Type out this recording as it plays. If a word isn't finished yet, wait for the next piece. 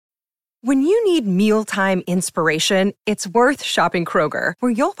When you need mealtime inspiration, it's worth shopping Kroger,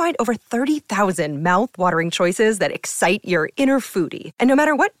 where you'll find over 30,000 mouth-watering choices that excite your inner foodie. And no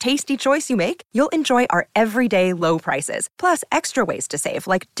matter what tasty choice you make, you'll enjoy our everyday low prices, plus extra ways to save,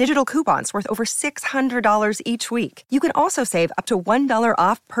 like digital coupons worth over $600 each week. You can also save up to $1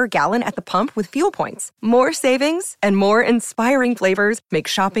 off per gallon at the pump with fuel points. More savings and more inspiring flavors make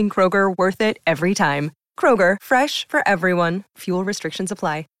shopping Kroger worth it every time. Kroger, fresh for everyone. Fuel restrictions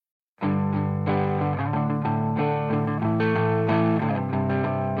apply.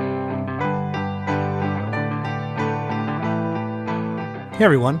 Hey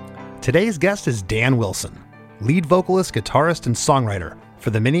everyone, today's guest is Dan Wilson, lead vocalist, guitarist, and songwriter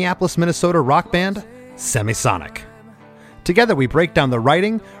for the Minneapolis, Minnesota rock band Semisonic. Together we break down the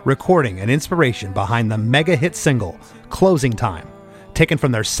writing, recording, and inspiration behind the mega hit single, Closing Time, taken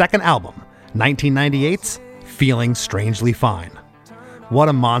from their second album, 1998's Feeling Strangely Fine. What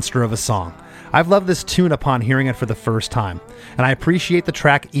a monster of a song. I've loved this tune upon hearing it for the first time, and I appreciate the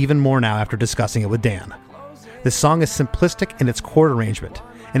track even more now after discussing it with Dan. This song is simplistic in its chord arrangement,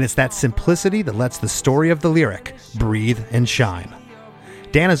 and it's that simplicity that lets the story of the lyric breathe and shine.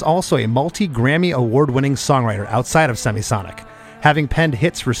 Dan is also a multi-Grammy award-winning songwriter outside of Semisonic, having penned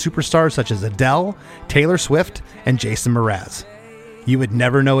hits for superstars such as Adele, Taylor Swift, and Jason Mraz. You would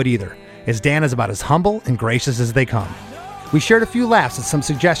never know it either, as Dan is about as humble and gracious as they come. We shared a few laughs at some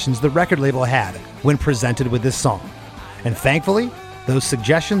suggestions the record label had when presented with this song, and thankfully, those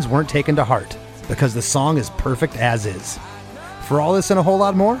suggestions weren't taken to heart, because the song is perfect as is. For all this and a whole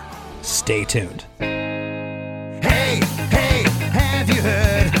lot more, stay tuned. Hey, hey, have you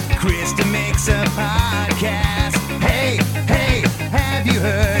heard? Krista makes a podcast. Hey, hey, have you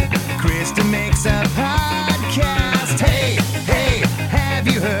heard? Krista makes a podcast. Hey, hey, have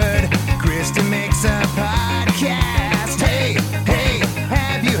you heard? Krista makes a podcast. Hey, hey,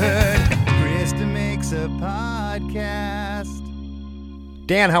 have you heard? Krista makes a podcast.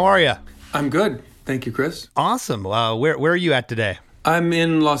 Dan, how are you? I'm good. Thank you, Chris. Awesome. Where are you at today? I'm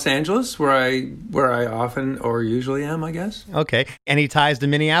in Los Angeles, where I often or usually am, I guess. Okay. Any ties to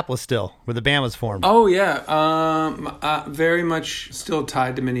Minneapolis still, where the band was formed? Oh, yeah. Very much still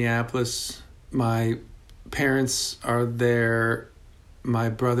tied to Minneapolis. My parents are there. My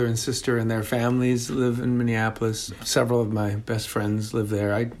brother and sister and their families live in Minneapolis. Several of my best friends live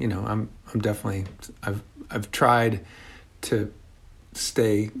there. I'm definitely I've tried to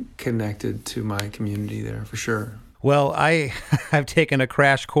stay connected to my community there for sure. Well, I've taken a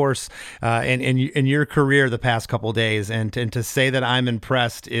crash course in your career the past couple of days, and to say that I'm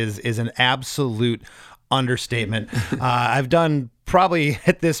impressed is an absolute understatement. I've done probably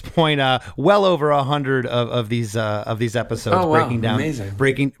at this point well over 100 of these episodes. Oh, wow. Breaking down, amazing.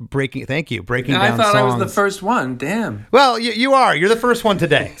 breaking. Thank you. Breaking And down. I thought songs. I was the first one. Damn. Well, you are. You're the first one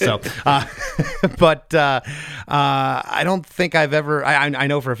today. So, but I don't think I've ever. I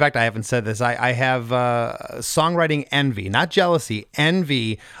know for a fact I haven't said this. I have songwriting envy, not jealousy,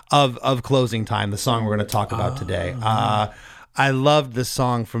 envy of Closing Time, the song we're going to talk about today. I loved the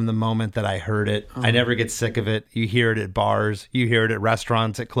song from the moment that I heard it. I never get sick of it. You hear it at bars. You hear it at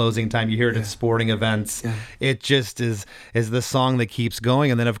restaurants at closing time. You hear it at sporting events. Yeah. It just is the song that keeps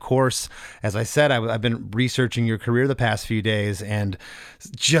going. And then, of course, as I said, I've been researching your career the past few days, and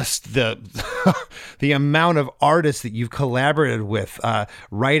just the the amount of artists that you've collaborated with,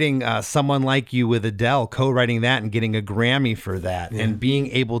 writing Someone Like You with Adele, co-writing that and getting a Grammy for that, and being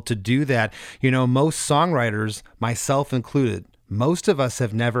able to do that. You know, most songwriters, myself included, most of us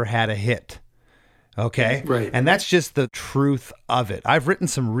have never had a hit. Okay. Right. And that's just the truth of it. I've written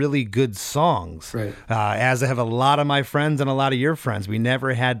some really good songs, right. As have a lot of my friends and a lot of your friends. We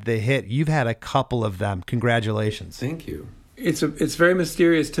never had the hit. You've had a couple of them. Congratulations. Thank you. It's very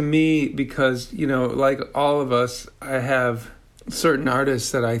mysterious to me because, you know, like all of us, I have certain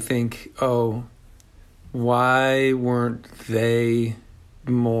artists that I think, oh, why weren't they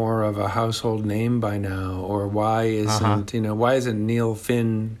more of a household name by now? Or why isn't Neil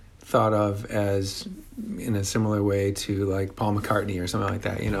Finn thought of as in a similar way to like Paul McCartney or something like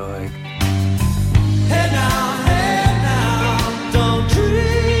that, you know, like hey now, don't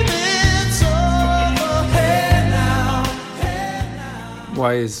dream it's over. Hey now.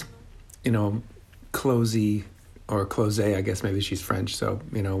 Why is, you know, Closey or Close, I guess maybe she's French, so,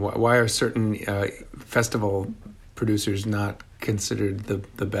 you know, why are certain festival producers not considered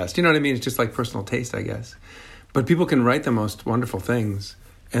the best? You know what I mean? It's just like personal taste, I guess. But people can write the most wonderful things,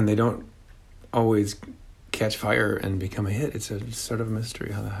 and they don't always catch fire and become a hit. It's a sort of a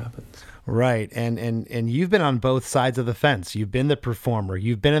mystery how that happens. Right. And you've been on both sides of the fence. You've been the performer,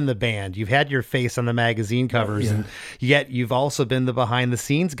 you've been in the band, you've had your face on the magazine covers, and yet you've also been the behind the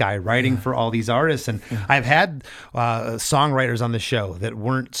scenes guy writing for all these artists. And I've had songwriters on the show that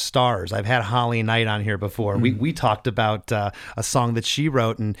weren't stars. I've had Holly Knight on here before. We talked about a song that she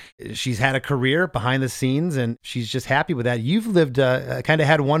wrote, and she's had a career behind the scenes, and she's just happy with that. You've lived kind of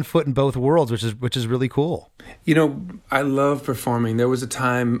had one foot in both worlds, which is really cool. You know, I love performing. There was a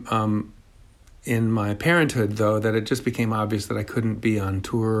time in my parenthood, though, that it just became obvious that I couldn't be on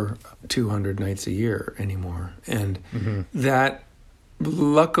tour 200 nights a year anymore. And that,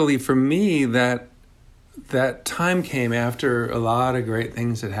 luckily for me, that time came after a lot of great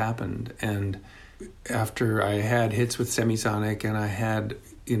things had happened. And after I had hits with Semisonic, and I had,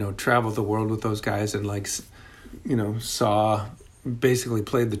 traveled the world with those guys, and basically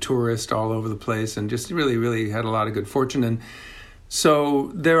played the tourist all over the place, and just really, really had a lot of good fortune. And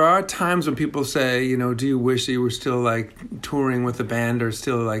so there are times when people say, do you wish that you were still like touring with the band, or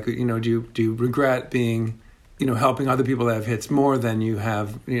still like, do you regret being, helping other people have hits more than you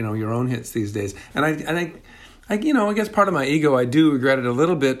have, your own hits these days? And I guess part of my ego, I do regret it a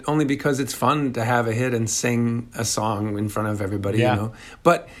little bit, only because it's fun to have a hit and sing a song in front of everybody,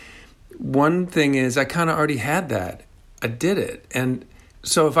 But one thing is, I kind of already had that. I did it. And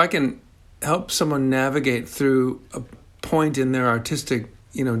so if I can help someone navigate through a point in their artistic,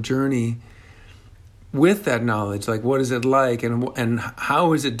 journey with that knowledge, like what is it like, and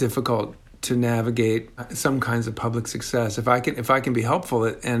how is it difficult to navigate some kinds of public success? If I can be helpful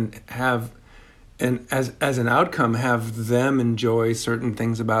and have, and as an outcome, have them enjoy certain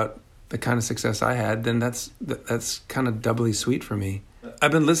things about the kind of success I had, then that's kind of doubly sweet for me.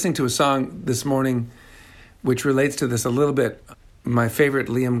 I've been listening to a song this morning which relates to this a little bit. My favorite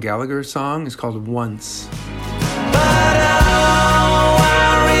Liam Gallagher song is called Once. But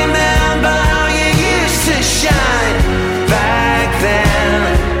I remember how you used to shine back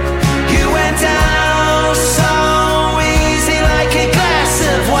then. You went down so easy like a glass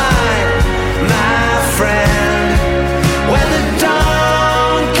of wine, my friend. When the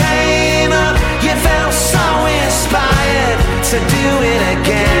dawn came up, you felt so inspired to do it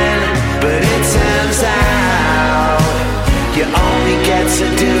again. But it turns out you only get to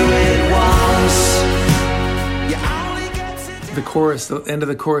do it once. The chorus, the end of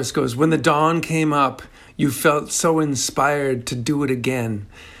the chorus goes, when the dawn came up, you felt so inspired to do it again,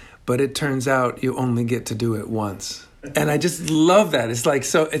 but it turns out you only get to do it once. And I just love that. It's like,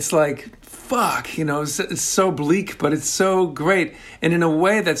 fuck, it's so bleak, but it's so great. And in a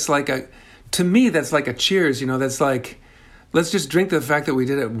way that's like to me, that's like a cheers, that's like, let's just drink the fact that we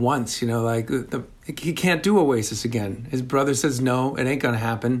did it once, he can't do Oasis again. His brother says, no, it ain't gonna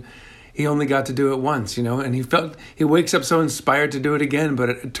happen. He only got to do it once, and he wakes up so inspired to do it again, but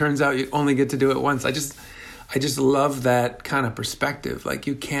it turns out you only get to do it once. I just love that kind of perspective. Like,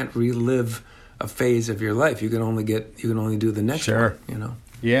 you can't relive a phase of your life. You can only do the next one,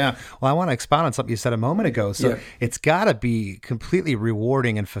 Yeah. Well, I want to expound on something you said a moment ago. So it's got to be completely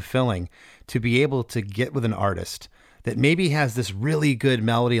rewarding and fulfilling to be able to get with an artist that maybe has this really good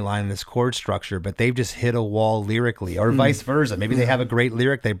melody line and this chord structure, but they've just hit a wall lyrically, or vice versa. Maybe they have a great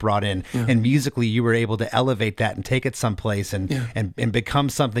lyric they brought in, and musically you were able to elevate that and take it someplace and become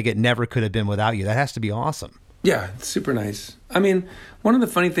something it never could have been without you. That has to be awesome. Yeah, it's super nice. I mean, one of the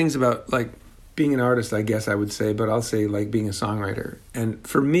funny things about like being an artist, I guess I would say, but I'll say like being a songwriter. And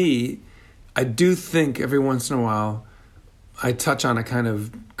for me, I do think every once in a while I touch on a kind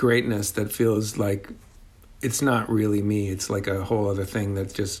of greatness that feels like it's not really me. It's like a whole other thing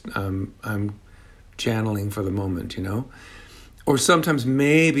that's just I'm channeling for the moment, Or sometimes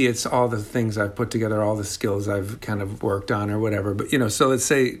maybe it's all the things I've put together, all the skills I've kind of worked on or whatever. But, so let's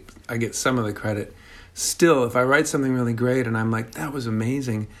say I get some of the credit. Still, if I write something really great and I'm like, that was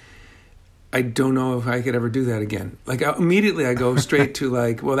amazing, I don't know if I could ever do that again. Like, immediately I go straight to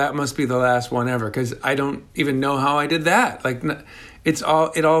like, well, that must be the last one ever, because I don't even know how I did that. Like, it's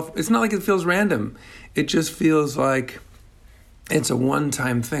not like it feels random. It just feels like it's a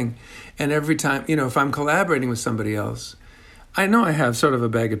one-time thing. And every time, if I'm collaborating with somebody else, I know I have sort of a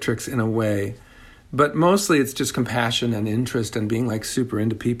bag of tricks in a way, but mostly it's just compassion and interest and being like super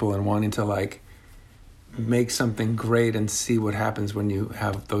into people and wanting to like make something great and see what happens when you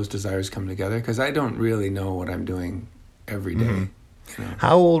have those desires come together. Because I don't really know what I'm doing every day.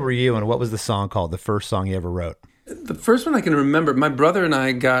 How old were you, and what was the song called, the first song you ever wrote? The first one I can remember, my brother and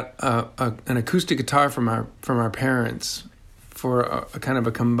I got an acoustic guitar from our parents for a kind of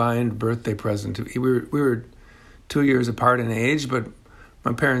a combined birthday present. We were 2 years apart in age, but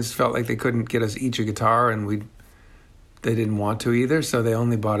my parents felt like they couldn't get us each a guitar, and we they didn't want to either, so they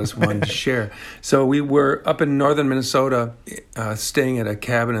only bought us one to share. So we were up in northern Minnesota, staying at a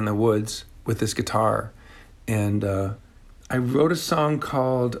cabin in the woods with this guitar, and I wrote a song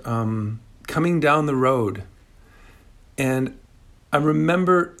called Coming Down the Road. And I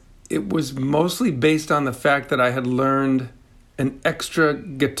remember it was mostly based on the fact that I had learned an extra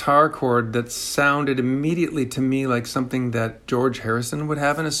guitar chord that sounded immediately to me like something that George Harrison would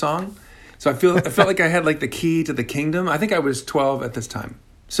have in a song. So I felt like I had like the key to the kingdom. I think I was 12 at this time.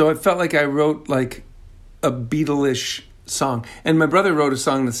 So I felt like I wrote like a Beatle-ish song. And my brother wrote a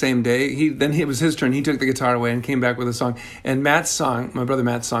song the same day. It was his turn. He took the guitar away and came back with a song. And my brother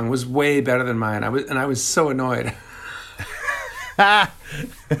Matt's song, was way better than mine. I was so annoyed.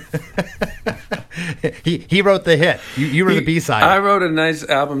 He wrote the hit. You were the B-side. I wrote a nice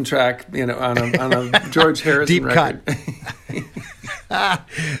album track, on a George Harrison deep record. cut.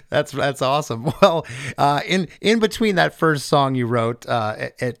 That's awesome. Well, in between that first song you wrote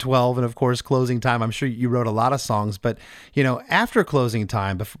at 12 and of course Closing Time, I'm sure you wrote a lot of songs, but after Closing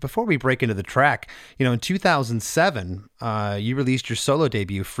Time, before we break into the track, in 2007 you released your solo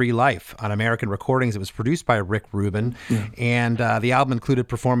debut, Free Life, on American Recordings. It was produced by Rick Rubin, and the album included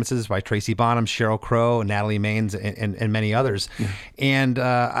performances by Tracy Bonham, Sheryl Crow, Natalie Maines, and many others. And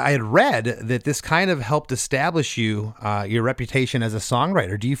I had read that this kind of helped establish your reputation as a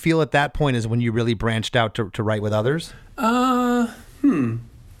songwriter. Do you feel at that point is when you really branched out to write with others? Let's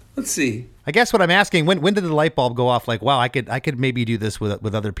see. I guess what I'm asking, when did the light bulb go off? Like, wow, I could maybe do this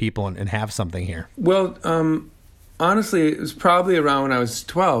with other people and have something here. Well, honestly, it was probably around when I was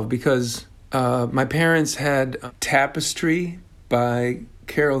 12 because my parents had Tapestry by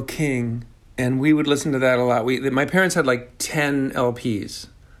Carole King, and we would listen to that a lot. My parents had like 10 LPs.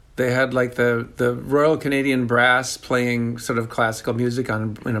 They had like the Royal Canadian Brass playing sort of classical music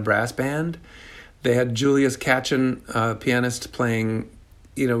in a brass band. They had Julius Katchen, pianist, playing,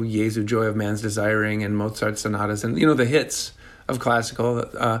 Jesu, Joy of Man's Desiring, and Mozart sonatas, and the hits of classical.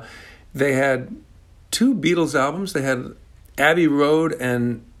 They had 2 Beatles albums. They had Abbey Road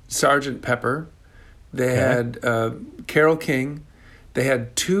and Sgt. Pepper. They had Carole King. They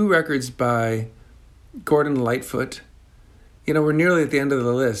had 2 records by Gordon Lightfoot. We're nearly at the end of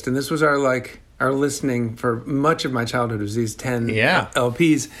the list, and this was our listening for much of my childhood was these 10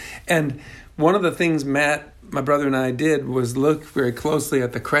 LPs. And one of the things Matt, my brother, and I did was look very closely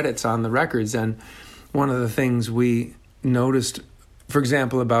at the credits on the records, and one of the things we noticed, for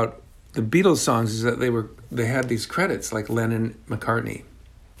example, about the Beatles songs is that they had these credits like Lennon, McCartney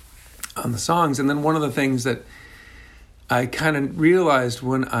on the songs. And then one of the things that I kind of realized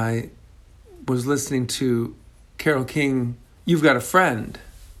when I was listening to Carole King, You've Got a Friend,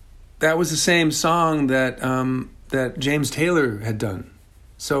 that was the same song that James Taylor had done.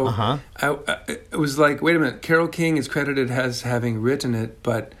 So it was like, wait a minute, Carole King is credited as having written it,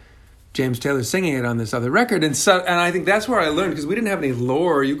 but James Taylor singing it on this other record. And I think that's where I learned, because we didn't have any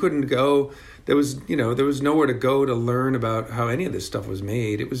lore. You couldn't go, there was nowhere to go to learn about how any of this stuff was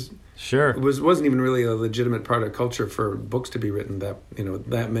made. It was wasn't even really a legitimate part of culture for books to be written,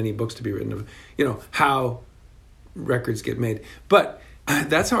 that many books to be written of, how records get made. But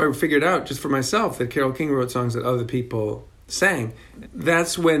that's how I figured out, just for myself, that Carole King wrote songs that other people sang.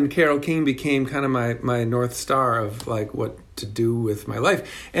 That's when Carole King became kind of my North Star of like what to do with my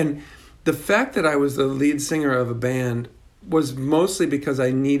life. And the fact that I was the lead singer of a band was mostly because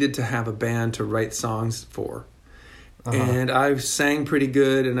I needed to have a band to write songs for. And I sang pretty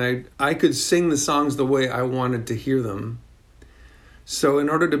good, and I could sing the songs the way I wanted to hear them. So in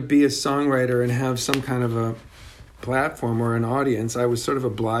order to be a songwriter and have some kind of a platform or an audience, I was sort of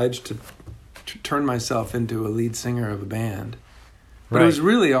obliged to turn myself into a lead singer of a band. But It was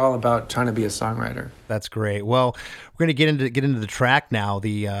really all about trying to be a songwriter. That's great. Well, we're going to get into the track now.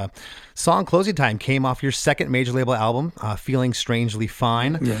 The song Closing Time came off your second major label album, Feeling Strangely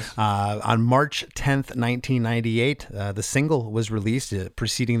Fine. Yes. On March 10th, 1998, the single was released,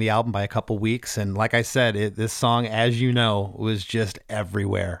 preceding the album by a couple weeks. And like I said, this song, as you know, was just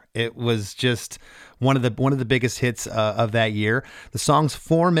everywhere. It was just one of the biggest hits of that year. The song's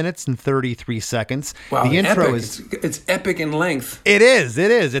 4 minutes and 33 seconds. Wow, the intro epic. It's epic in length. It is.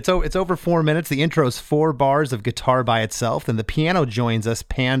 It's over 4 minutes. The intro's 4 bars of guitar by itself, and the piano joins us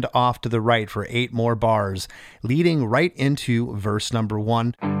panned off to the right for 8 more bars, leading right into verse number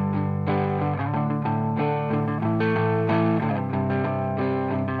 1.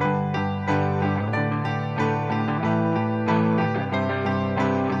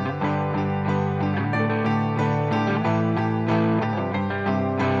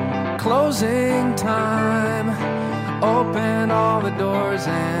 Closing time, open all the doors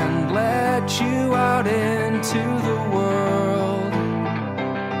and let you out into the world.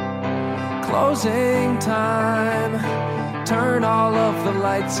 Closing time, turn all of the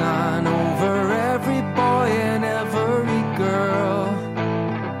lights on over every boy and every girl.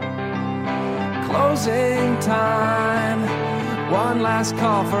 Closing time, one last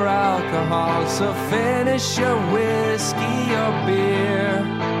call for alcohol, so finish your whiskey or beer.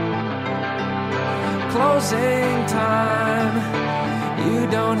 Closing time, you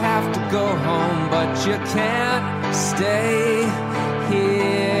don't have to go home, but you can't stay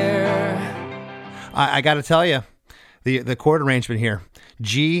here. I got to tell you, the chord arrangement here,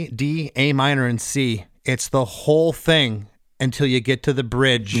 G, D, A minor, and C, it's the whole thing until you get to the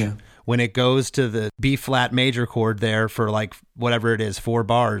bridge. Yeah. When it goes to the B flat major chord there for like whatever it is, 4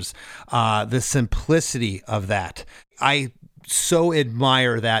 bars, the simplicity of that. I so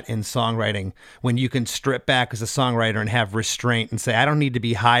admire that in songwriting, when you can strip back as a songwriter and have restraint and say, I don't need to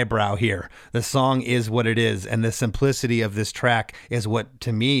be highbrow here. The song is what it is. And the simplicity of this track is what,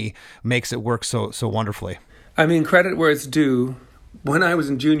 to me, makes it work so wonderfully. I mean, credit where it's due. When I was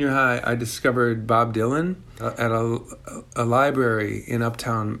in junior high, I discovered Bob Dylan at a library in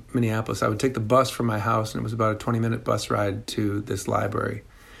uptown Minneapolis. I would take the bus from my house, and it was about a 20-minute bus ride to this library.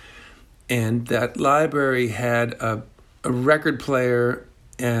 And that library had a record player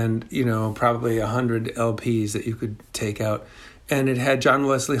and, probably 100 LPs that you could take out. And it had John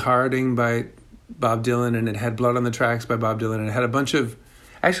Wesley Harding by Bob Dylan, and it had Blood on the Tracks by Bob Dylan, and it had a bunch of...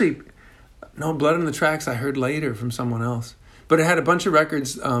 Actually, no, Blood on the Tracks I heard later from someone else. But it had a bunch of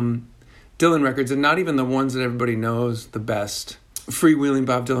records, Dylan records, and not even the ones that everybody knows the best. Freewheeling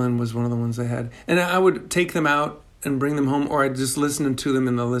Bob Dylan was one of the ones they had. And I would take them out and bring them home, or I'd just listen to them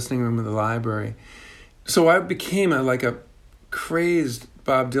in the listening room of the library. So I became a crazed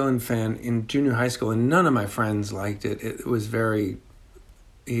Bob Dylan fan in junior high school, and none of my friends liked it. It was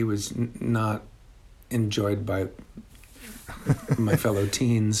he was not enjoyed by my fellow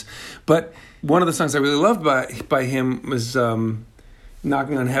teens. But one of the songs I really loved by him was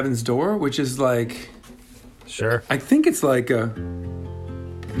Knocking on Heaven's Door, which is like... Sure. I think it's like a...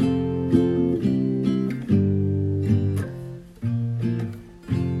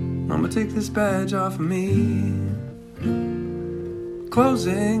 I'm gonna take this badge off of me.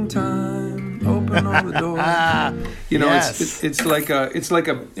 Closing time, open all the doors. Yes. It's like a,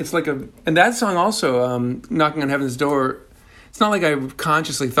 and that song also, Knocking on Heaven's Door. It's not like I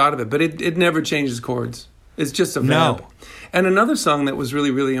consciously thought of it, but it never changes chords. It's just a vamp. No. And another song that was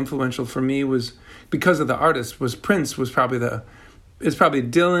really, really influential for me was, because of the artist, was Prince. It's probably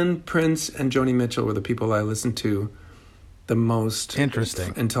Dylan, Prince, and Joni Mitchell were the people I listened to the most.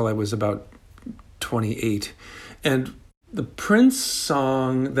 Interesting. Until I was about 28. And the Prince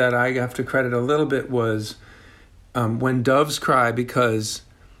song that I have to credit a little bit was When Doves Cry, because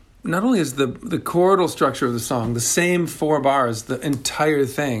not only is the chordal structure of the song the same 4 bars, the entire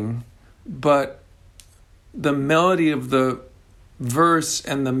thing, but the melody of the verse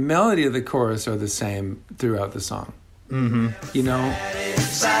and the melody of the chorus are the same throughout the song. Mm-hmm.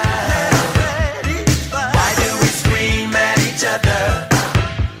 Why do we scream at each other?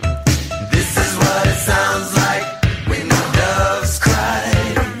 This is what it sounds like when doves cry.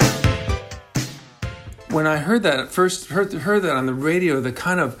 When I heard that, first heard that on the radio,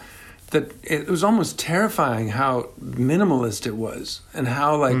 it was almost terrifying how minimalist it was, and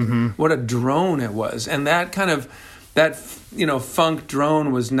how what a drone it was. And that funk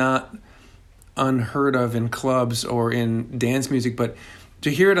drone was not unheard of in clubs or in dance music, but to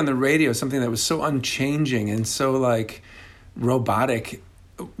hear it on the radio, something that was so unchanging and so robotic,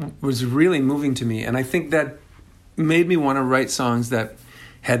 was really moving to me. And I think that made me want to write songs that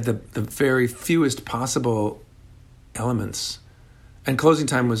had the very fewest possible elements. And Closing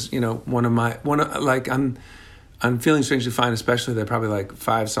Time was, I'm Feeling Strangely Fine, especially. There are probably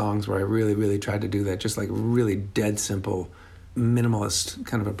 5 songs where I really, really tried to do that, just really dead simple, minimalist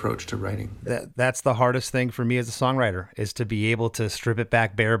kind of approach to writing. That's the hardest thing for me as a songwriter, is to be able to strip it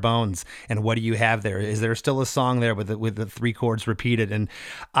back bare bones. And what do you have there? Is there still a song there with the 3 chords repeated? And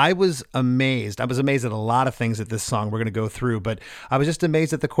I was amazed. I was amazed at a lot of things at this song we're going to go through, but I was just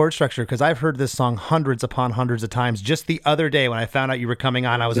amazed at the chord structure, because I've heard this song hundreds upon hundreds of times. Just the other day when I found out you were coming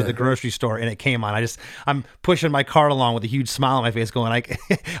on, I was at the grocery store and it came on. I'm pushing my cart along with a huge smile on my face going,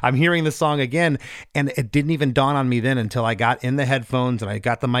 I'm hearing the song again. And it didn't even dawn on me then until I got in the headphones and I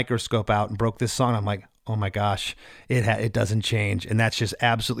got the microscope out and broke this song. I'm like, oh my gosh, it doesn't change. And that's just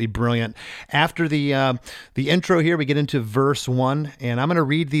absolutely brilliant. After the intro here, we get into verse 1, and I'm going to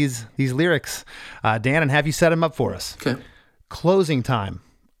read these lyrics, Dan, and have you set them up for us. Okay. Closing time,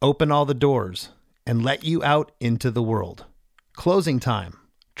 open all the doors and let you out into the world. Closing time.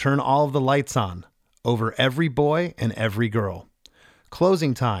 Turn all of the lights on over every boy and every girl.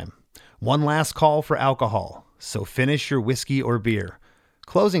 Closing time. One last call for alcohol, so finish your whiskey or beer.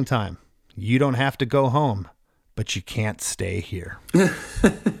 Closing time. You don't have to go home, but you can't stay here.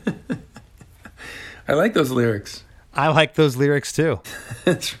 I like those lyrics. I like those lyrics too.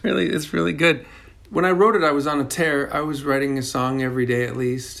 It's really good. When I wrote it, I was on a tear. I was writing a song every day at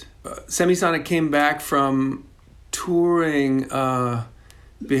least. Semisonic came back from touring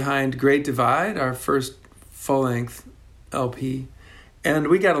behind Great Divide, our first full-length LP. And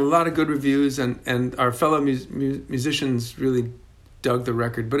we got a lot of good reviews, and our fellow musicians really dug the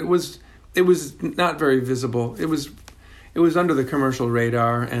record. But it was not very visible. It was under the commercial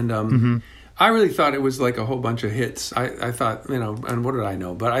radar, and I really thought it was like a whole bunch of hits. I thought, and what did I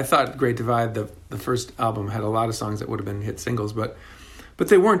know? But I thought Great Divide, the first album, had a lot of songs that would have been hit singles, but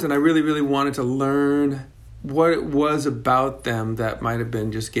they weren't. And I really, really wanted to learn what it was about them that might have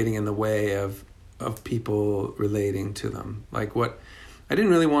been just getting in the way of people relating to them. Like I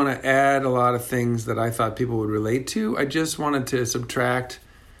didn't really want to add a lot of things that I thought people would relate to. I just wanted to subtract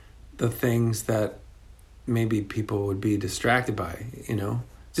the things that maybe people would be distracted by,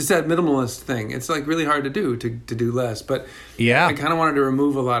 Just that minimalist thing. It's like really hard to do less. But yeah, I kind of wanted to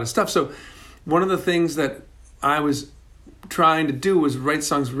remove a lot of stuff. So one of the things that I was trying to do was write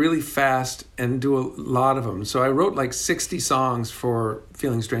songs really fast and do a lot of them. So I wrote like 60 songs for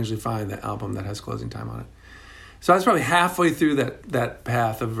Feeling Strangely Fine, the album that has Closing Time on it. So I was probably halfway through that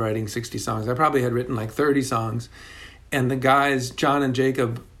path of writing 60 songs. I probably had written like 30 songs. And the guys, John and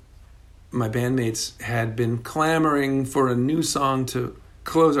Jacob, my bandmates, had been clamoring for a new song to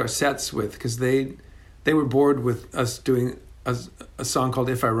close our sets with, because they were bored with us doing a song called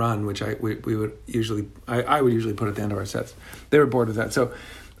If I Run, which I would usually put at the end of our sets. They were bored with that. So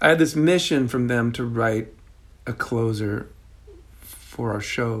I had this mission from them to write a closer for our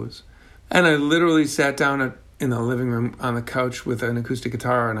shows. And I literally sat down in the living room on the couch with an acoustic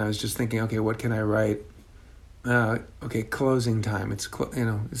guitar, and I was just thinking, okay, what can I write? Closing time. It's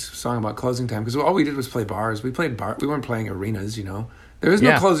it's a song about closing time, because all we did was play bars. We played bar. We weren't playing arenas, There is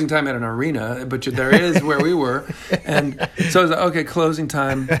no closing time at an arena, but there is where we were. And so I was like, okay, closing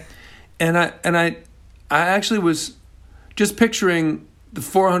time. And I actually was just picturing the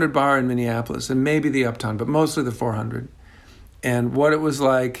 400 bar in Minneapolis, and maybe the Uptown, but mostly the 400. And what it was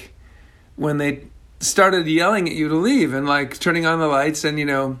like when they started yelling at you to leave, and like turning on the lights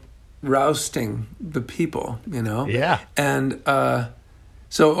and, rousting the people, Yeah. And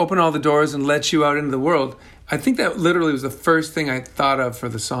so open all the doors and let you out into the world. I think that literally was the first thing I thought of for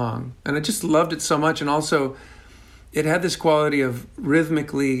the song. And I just loved it so much. And also, it had this quality of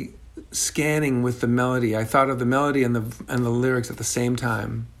rhythmically scanning with the melody. I thought of the melody and the lyrics at the same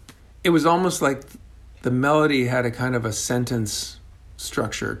time. It was almost like the melody had a kind of a sentence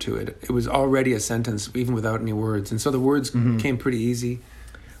structure to it. It was already a sentence, even without any words. And so the words came pretty easy.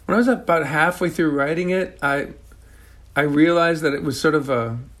 When I was about halfway through writing it, I realized that it was sort of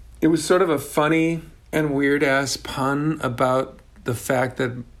a funny and weird ass pun about the fact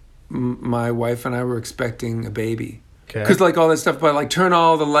that my wife and I were expecting a baby. Because like all that stuff about like turn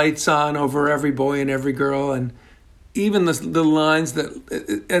all the lights on over every boy and every girl, and even the lines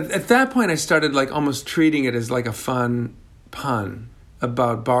that at that point I started like almost treating it as like a fun pun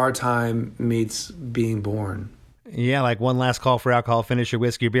about bar time meets being born. Yeah, like one last call for alcohol, finish your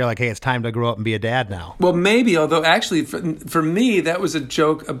whiskey or beer. Like, hey, it's time to grow up and be a dad now. Well, maybe, although actually for me, that was a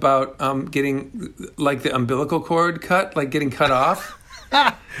joke about getting like the umbilical cord cut, like getting cut off.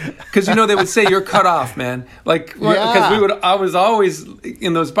 Because, they would say, you're cut off, man. Like, because I was always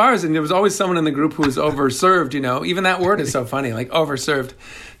in those bars, and there was always someone in the group who was overserved, Even that word is so funny, like overserved.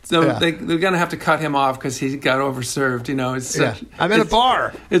 So they're going to have to cut him off because he got overserved, It's such, I'm in a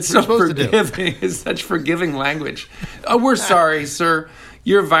bar. It's so forgiving. It's such forgiving language. Oh, we're sorry, sir.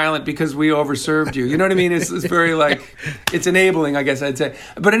 You're violent because we overserved you. You know what I mean? It's very like, it's enabling, I guess I'd say.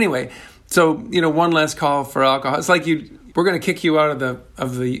 But anyway, so, one last call for alcohol. It's like we're going to kick you out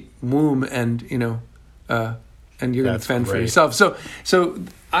of the womb, and, and you're going to fend for yourself. So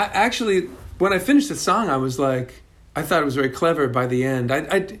I actually, when I finished the song, I was like, I thought it was very clever by the end.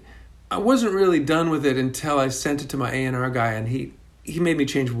 I wasn't really done with it until I sent it to my A&R guy, and he made me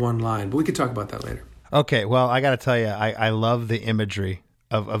change one line. But we could talk about that later. Okay, well, I got to tell you, I love the imagery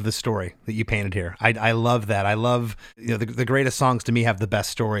of the story that you painted here. I love that. I love, the greatest songs to me have the best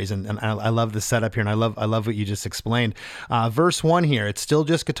stories, and I love the setup here, and I love what you just explained. Verse 1 here, it's still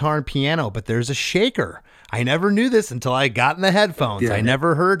just guitar and piano, but there's a shaker. I never knew this until I got in the headphones. Yeah. I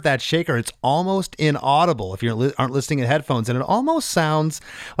never heard that shaker. It's almost inaudible if you aren't listening at headphones, and it almost sounds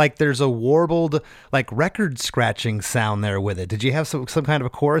like there's a warbled, like record scratching sound there with it. Did you have some kind of a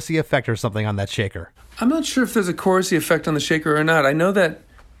chorusy effect or something on that shaker? I'm not sure if there's a chorusy effect on the shaker or not. I know that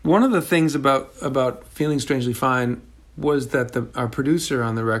one of the things about Feeling Strangely Fine was that our producer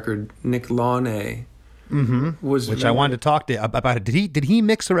on the record, Nick Launay, which I wanted to talk to about it. Did he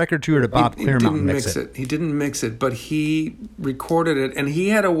mix the record too, or did Bob Clearmountain mix it? He didn't mix it, but he recorded it, and he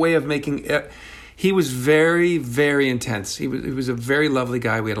had a way of making it. He was very, very intense. He was a very lovely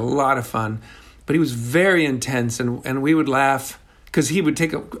guy. We had a lot of fun, but he was very intense, and we would laugh because he would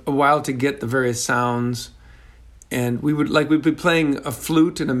take a while to get the various sounds, and we'd be playing a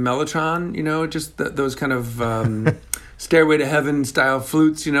flute and a mellotron, just those kind of Stairway to Heaven style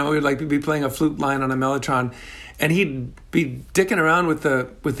flutes, we'd be playing a flute line on a mellotron, and he'd be dicking around with the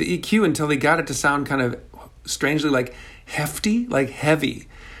EQ until he got it to sound kind of strangely like hefty, like heavy,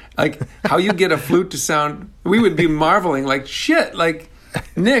 like how you get a flute to sound. We would be marveling like, shit, like,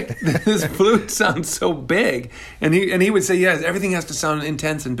 Nick, this flute sounds so big, and he would say, yes, everything has to sound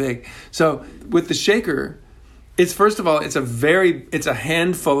intense and big. So with the shaker, it's, first of all, it's a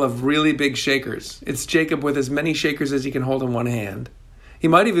handful of really big shakers. It's Jacob with as many shakers as he can hold in one hand. He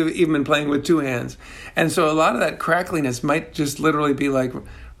might have even been playing with two hands. And so a lot of that crackliness might just literally be like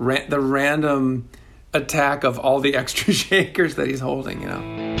the random attack of all the extra shakers that he's holding,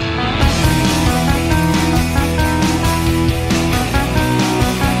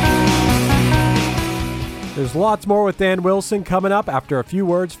 There's lots more with Dan Wilson coming up after a few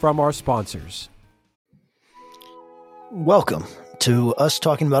words from our sponsors. Welcome to us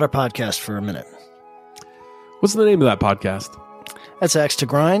talking about our podcast for a minute. What's the name of that podcast? That's Axe to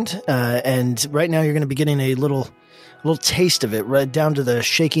Grind, and right now you're going to be getting a little taste of it, right down to the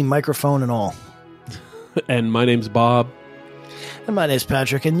shaky microphone and all. And my name's Bob. And my name's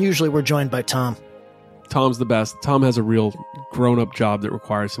Patrick, and usually we're joined by Tom. Tom's the best. Tom has a real grown-up job that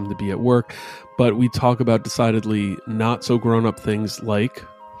requires him to be at work, but we talk about decidedly not so grown-up things like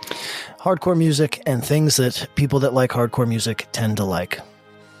hardcore music and things that people that like hardcore music tend to like.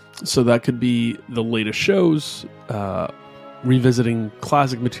 So that could be the latest shows, revisiting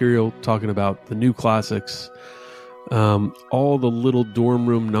classic material, talking about the new classics, all the little dorm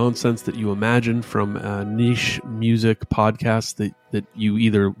room nonsense that you imagine from niche music podcasts that you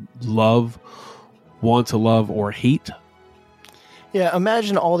either love, want to love, or hate. Yeah,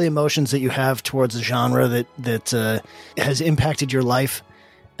 imagine all the emotions that you have towards a genre that has impacted your life,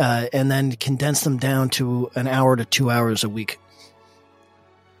 and then condense them down to an hour to 2 hours a week.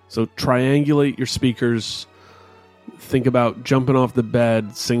 So triangulate your speakers, think about jumping off the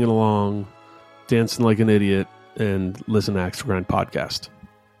bed, singing along, dancing like an idiot, and listen to Axe to Grind podcast.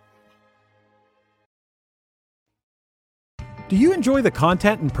 Do you enjoy the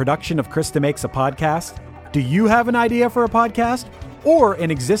content and production of Krista Makes a Podcast? Do you have an idea for a podcast or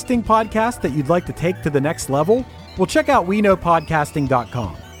an existing podcast that you'd like to take to the next level? Well, check out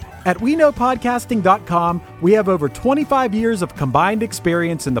WeKnowPodcasting.com. At WeKnowPodcasting.com, we have over 25 years of combined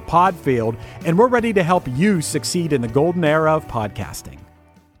experience in the pod field, and we're ready to help you succeed in the golden era of podcasting.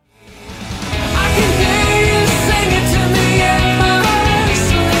 I can hear you sing it to me in my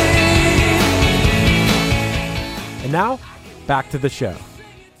sleep. And now, back to the show.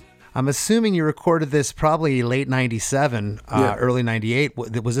 I'm assuming you recorded this probably late 97, early 98.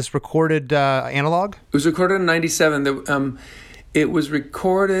 Was this recorded analog? It was recorded in 97. It was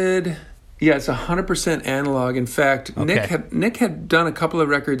recorded, it's 100% analog. In fact, Okay. Nick had done a couple of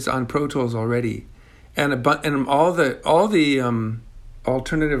records on Pro Tools already, and all the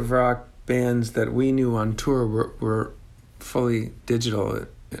alternative rock bands that we knew on tour were fully digital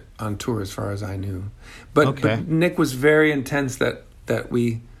on tour, as far as I knew. But Nick was very intense that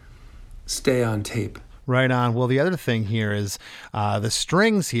we stay on tape. Right on. Well, the other thing here is the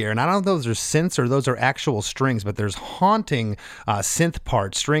strings here, and I don't know if those are synths or those are actual strings, but there's haunting synth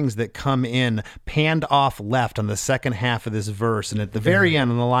part strings that come in panned off left on the second half of this verse, and at the very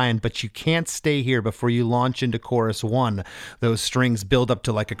end of the line, but you can't stay here before you launch into chorus one. Those strings build up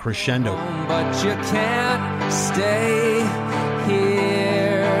to like a crescendo. But you can't stay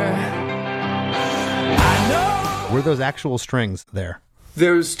here. I know. Were those actual strings there?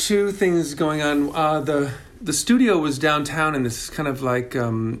 There's two things going on. The studio was downtown in this kind of like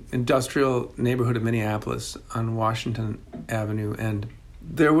industrial neighborhood of Minneapolis on Washington Avenue, and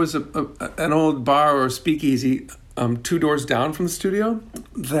there was an old bar or speakeasy 2 doors down from the studio,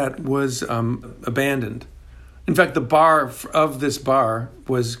 that was abandoned. In fact, the bar of this bar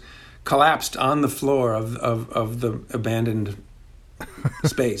was collapsed on the floor of the abandoned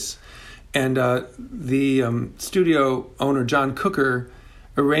space. And the studio owner, John Cooker,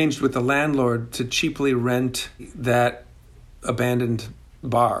 arranged with the landlord to cheaply rent that abandoned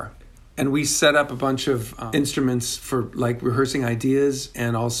bar. And we set up a bunch of instruments for like rehearsing ideas,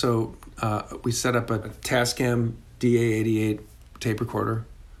 and also we set up a Tascam DA88 tape recorder,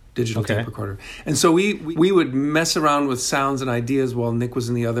 digital tape recorder. And so we would mess around with sounds and ideas while Nick was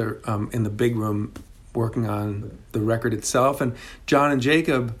in the big room working on the record itself. And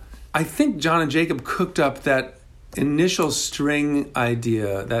I think John and Jacob cooked up that initial string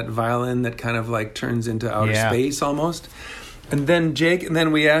idea, that violin that kind of like turns into outer space almost. And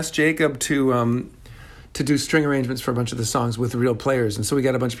then we asked Jacob to do string arrangements for a bunch of the songs with real players. And so we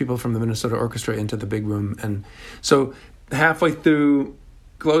got a bunch of people from the Minnesota Orchestra into the big room. And so halfway through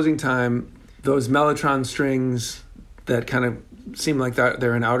closing time, those mellotron strings that kind of seem like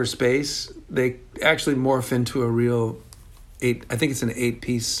they're in outer space, they actually morph into a real I think it's an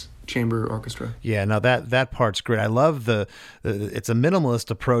 8-piece chamber orchestra. Yeah, no, that part's great. I love it's a minimalist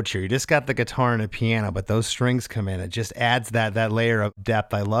approach here. You just got the guitar and a piano, but those strings come in. It just adds that layer of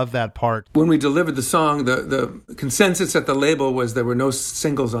depth. I love that part. When we delivered the song, the consensus at the label was there were no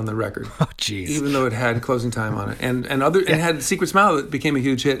singles on the record. Oh, jeez. Even though it had Closing Time on it. And it had Secret Smile that became a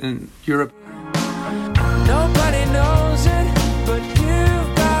huge hit in Europe. Nobody knows it, but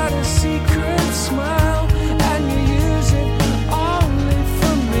you've got a secret smile, and you use it only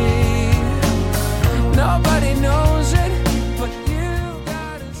for me. Nobody knows it, but you've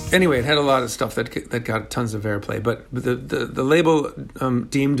got a Anyway, it had a lot of stuff that got tons of airplay, but the label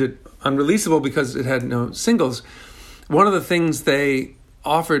deemed it unreleasable because it had no singles. One of the things they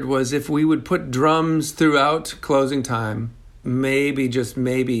offered was if we would put drums throughout Closing Time, maybe, just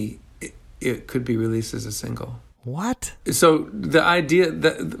maybe, it could be released as a single. What? So the idea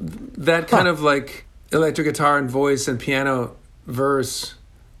that kind of like electric guitar and voice and piano verse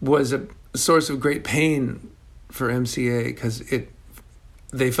was a source of great pain for MCA because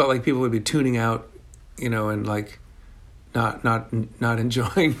they felt like people would be tuning out, and like not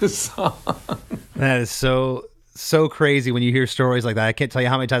enjoying the song. That is so crazy when you hear stories like that. I can't tell you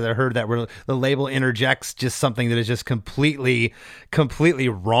how many times I heard that where the label interjects just something that is just completely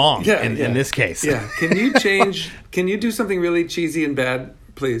wrong in this case. Yeah. Can you do something really cheesy and bad,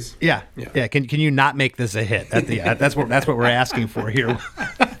 please? Yeah. Can you not make this a hit? That's what we're asking for here.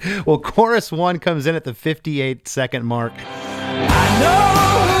 Well, chorus 1 comes in at the 58-second mark. I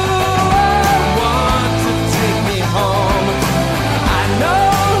know who I want to take me home. I know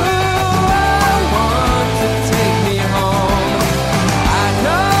who I want to take me home. I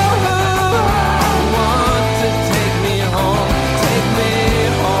know who I want to take me home. Take me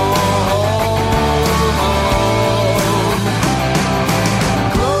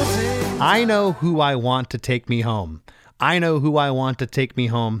home. Closing. I know who I want to take me home. I know who I want to take me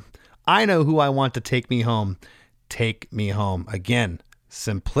home. I know who I want to take me home. Take me home. Again,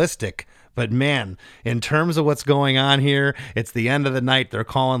 simplistic, but man, in terms of what's going on here, it's the end of the night. They're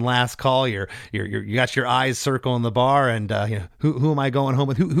calling last call. You got your eyes circling the bar, and who am I going home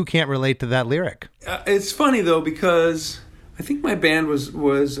with? Who can't relate to that lyric? It's funny though because I think my band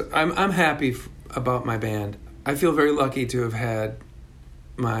was I'm happy about my band. I feel very lucky to have had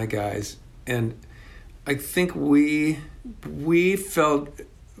my guys, and I think we felt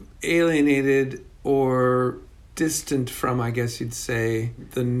alienated or distant from, I guess you'd say,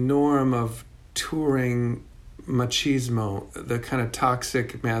 the norm of touring machismo, the kind of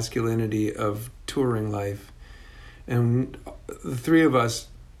toxic masculinity of touring life. And the three of us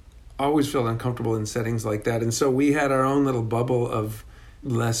always felt uncomfortable in settings like that. And so we had our own little bubble of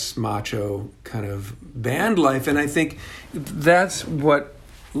less macho kind of band life. And I think that's what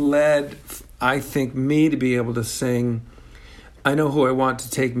led, me to be able to sing I Know Who I Want to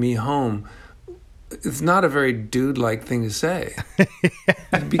Take Me Home. It's not a very dude-like thing to say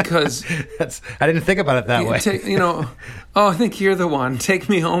because I didn't think about it that way. I think you're the one. Take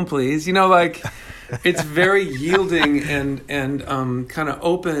me home, please. It's very yielding and kind of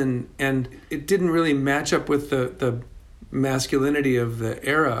open, and it didn't really match up with the masculinity of the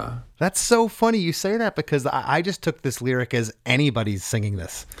era. That's so funny you say that because I just took this lyric as anybody's singing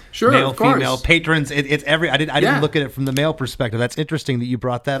this. Sure, male, of course. female, patrons. It's every. I didn't look at it from the male perspective. That's interesting that you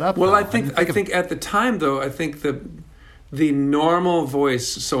brought that up. Well, I think at the time though, I think the normal voice.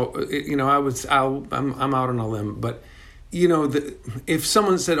 So I'm out on a limb, but if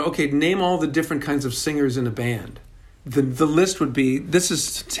someone said, okay, name all the different kinds of singers in a band, the list would be, this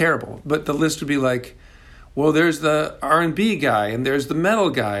is terrible, but the list would be like, well, there's the R&B guy, and there's the metal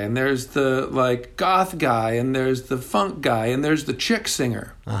guy, and there's the like goth guy, and there's the funk guy, and there's the chick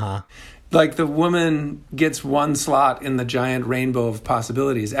singer. Like the woman gets one slot in the giant rainbow of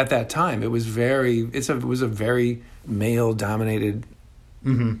possibilities. At that time, it was a very male dominated,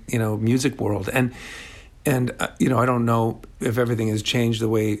 music world, and I don't know if everything has changed the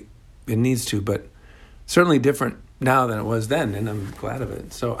way it needs to, but certainly different now than it was then, and I'm glad of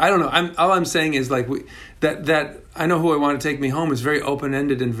it. So I don't know. All I'm saying is like that I Know Who I Want to Take Me Home is very open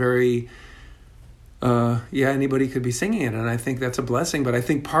ended and very anybody could be singing it, and I think that's a blessing. But I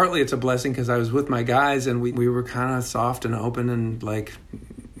think partly it's a blessing because I was with my guys and we were kind of soft and open and like,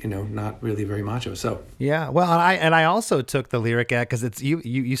 not really very macho. So yeah, well, and I also took the lyric at because it's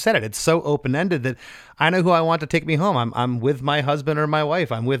you said it. It's so open ended that I know who I want to take me home. I'm with my husband or my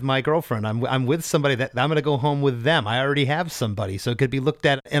wife. I'm with my girlfriend. I'm with somebody that I'm going to go home with them. I already have somebody, so it could be looked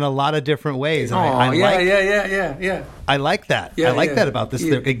at in a lot of different ways. Yeah. I like that. Yeah, I like that about this.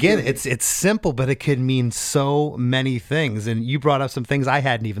 Yeah, Again, it's simple, but it could mean so many things. And you brought up some things I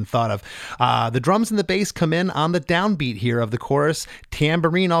hadn't even thought of. The drums and the bass come in on the downbeat here of the chorus.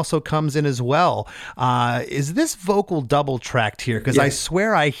 Tambourine also comes in as well. Is this vocal double tracked here? Because I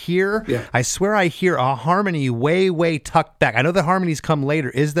swear I hear a harmony way tucked back. I know the harmonies come later.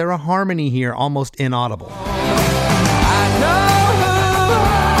 Is there a harmony here almost inaudible? I know who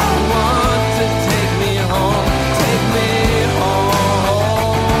wants to take me home,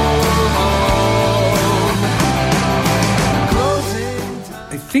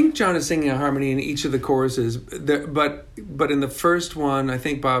 I think John is singing a harmony in each of the choruses, but in the first one, I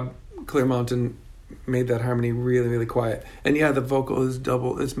think Bob Clearmountain made that harmony really quiet. And the vocal is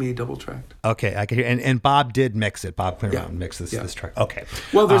double tracked. Okay, I can hear. And Bob did mix it. Bob Clearmountain mixed this track. Okay.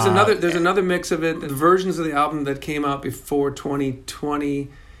 Well, there's another mix of it. The versions of the album that came out before 2020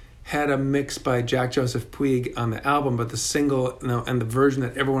 had a mix by Jack Joseph Puig on the album, but the single and the version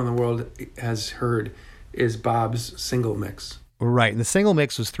that everyone in the world has heard is Bob's single mix. Right, and the single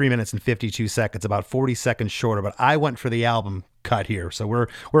mix was 3 minutes and 52 seconds, about 40 seconds shorter. But I went for the album cut here, so we're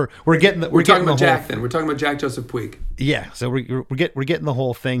getting we're talking about Jack. Then we're talking about Jack Joseph Puig. Yeah, so we're getting the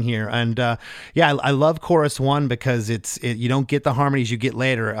whole thing here, and I love chorus one because you don't get the harmonies you get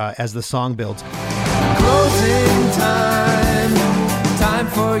later as the song builds. Closing time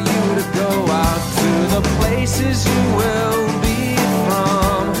for you to go out to the places you will be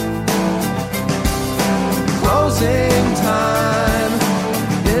from. Closing time.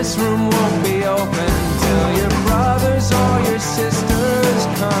 This room won't be open till your brothers or your sisters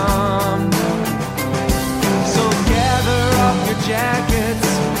come. So gather up your jackets,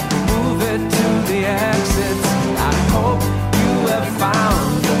 move it to the exits. I hope you have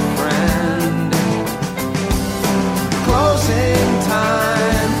found a friend. Closing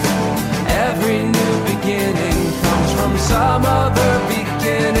time. Every new beginning comes from some other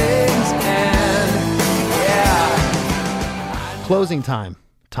beginning's end. Yeah. Closing time.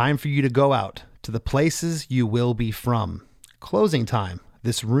 Time for you to go out to the places you will be from. Closing time.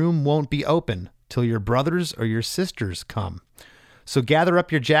 This room won't be open till your brothers or your sisters come. So gather up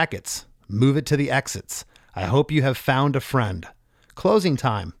your jackets, move it to the exits. I hope you have found a friend. Closing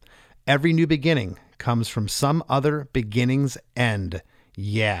time. Every new beginning comes from some other beginning's end.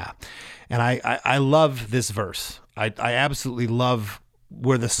 Yeah. And I love this verse. I absolutely love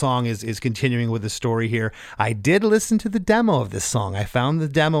where the song is continuing with the story here. I did listen to the demo of this song. I found the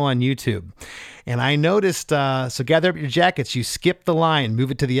demo on YouTube. And I noticed, so gather up your jackets, you skip the line, move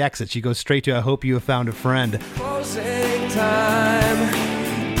it to the exits. You go straight to, I hope you have found a friend. Closing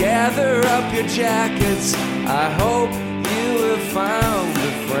time, gather up your jackets. I hope you have found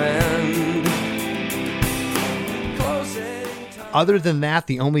a friend. Other than that,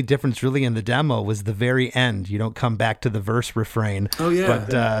 the only difference really in the demo was the very end. You don't come back to the verse refrain. Oh, yeah.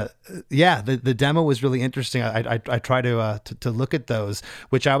 But the demo was really interesting. I try to look at those,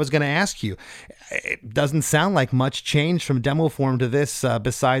 which I was going to ask you. It doesn't sound like much change from demo form to this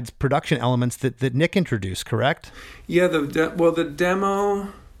besides production elements that Nick introduced, correct? Yeah, the demo,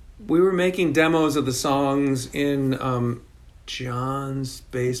 we were making demos of the songs in John's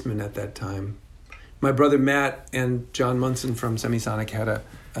basement at that time. My brother Matt and John Munson from Semisonic had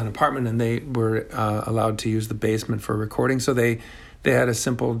an apartment, and they were allowed to use the basement for recording. So they had a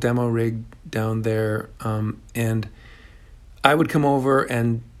simple demo rig down there, and I would come over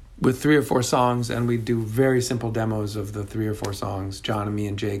and with 3 or 4 songs, and we'd do very simple demos of the 3 or 4 songs. John and me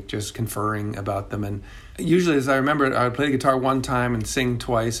and Jake just conferring about them, and usually, as I remember it, I would play the guitar one time and sing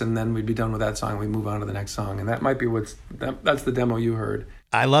twice, and then we'd be done with that song. And we'd move on to the next song, and that might be that's the demo you heard.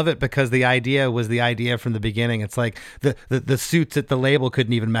 I love it because the idea was the idea from the beginning. It's like the suits at the label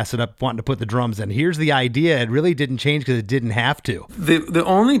couldn't even mess it up wanting to put the drums in. Here's the idea. It really didn't change because it didn't have to. The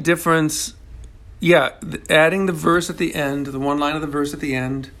only difference, adding the verse at the end, the one line of the verse at the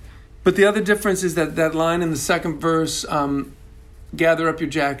end. But the other difference is that line in the second verse, gather up your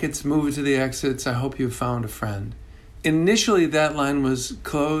jackets, move it to the exits, I hope you've found a friend. Initially, that line was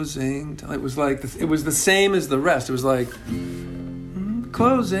closing. It was like, it was the same as the rest. It was like,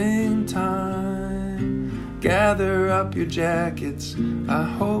 closing time, gather up your jackets, I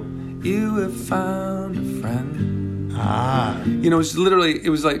hope you have found a friend. It was literally, it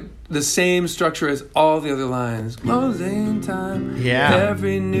was like the same structure as all the other lines. Closing time,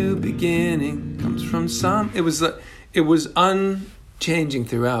 every new beginning comes from some. It was unchanging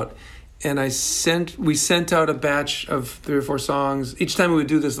throughout. And we sent out a batch of 3 or 4 songs. Each time we would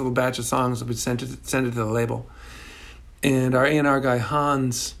do this little batch of songs, we'd send it to the label. And our A&R guy,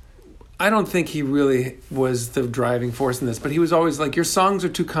 Hans, I don't think he really was the driving force in this, but he was always like, your songs are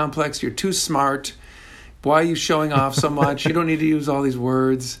too complex, you're too smart, why are you showing off so much? You don't need to use all these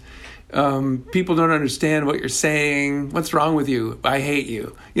words. People don't understand what you're saying. What's wrong with you? I hate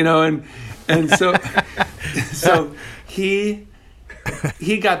you. And so so he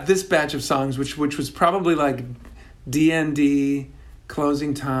got this batch of songs, which was probably like DND,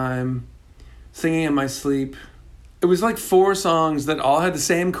 Closing Time, Singing in My Sleep. It was like 4 songs that all had the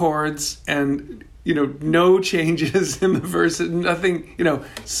same chords and, no changes in the verse, nothing,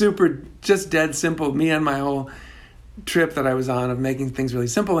 super, just dead simple. Me on my whole trip that I was on of making things really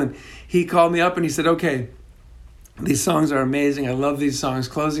simple. And he called me up and he said, okay, these songs are amazing. I love these songs.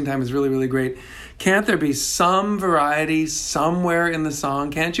 Closing Time is really, really great. Can't there be some variety somewhere in the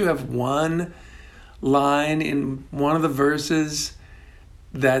song? Can't you have one line in one of the verses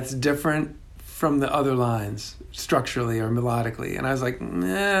that's different from the other lines structurally or melodically? And I was like,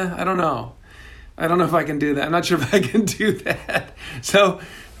 I don't know. I don't know if I can do that. I'm not sure if I can do that. So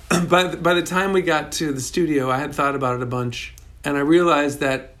by the time we got to the studio, I had thought about it a bunch. And I realized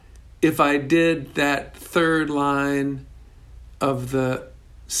that if I did that third line of the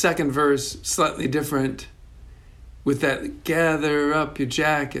second verse slightly different with that gather up your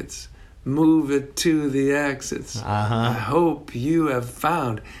jackets, move it to the exits, I hope you have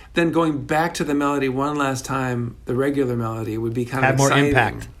found. Then going back to the melody one last time, the regular melody would be kind of exciting. More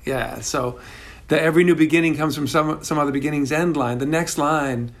impact. Yeah, so the every new beginning comes from some other beginning's end line. The next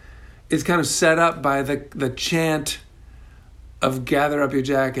line is kind of set up by the chant of gather up your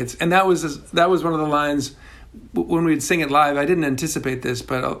jackets. And that was one of the lines when we'd sing it live. I didn't anticipate this,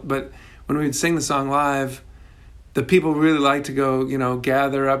 but when we'd sing the song live, the people really like to go,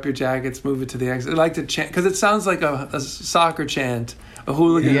 gather up your jackets, move it to the exit. They like to chant because it sounds like a soccer chant, a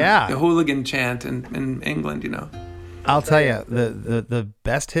hooligan chant in England. I'll tell you, the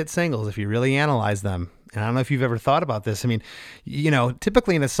best hit singles, if you really analyze them, and I don't know if you've ever thought about this. I mean,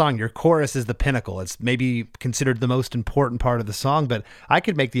 typically in a song, your chorus is the pinnacle. It's maybe considered the most important part of the song, but I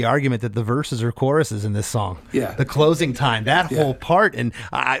could make the argument that the verses are choruses in this song. Yeah. The closing time, that whole part. And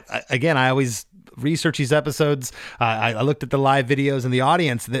I always research these episodes. I looked at the live videos and the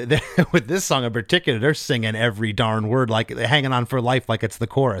audience with this song in particular, they're singing every darn word, like they're hanging on for life, like it's the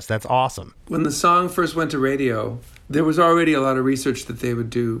chorus. That's awesome. When the song first went to radio, there was already a lot of research that they would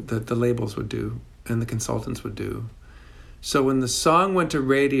do, that the labels would do and the consultants would do. So when the song went to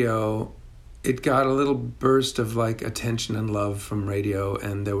radio, it got a little burst of like attention and love from radio,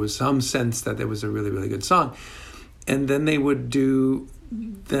 and there was some sense that it was a really, really good song. And then they would do,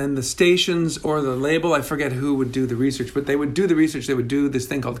 then the stations or the label, I forget who would do the research, but they would do the research. They would do this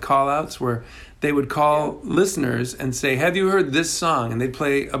thing called call-outs where they would call listeners and say, have you heard this song? And they'd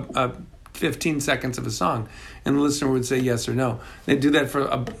play a 15 seconds of a song, and the listener would say yes or no. They'd do that for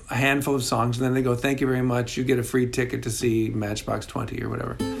a handful of songs, and then they go, thank you very much. You get a free ticket to see Matchbox 20 or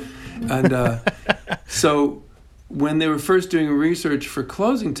whatever. And so when they were first doing research for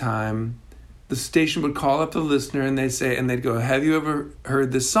Closing Time, the station would call up the listener and they'd go, have you ever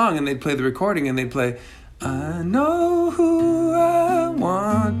heard this song? And they'd play the recording and they'd play, I know who I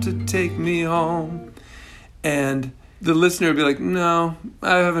want to take me home. And the listener would be like, no,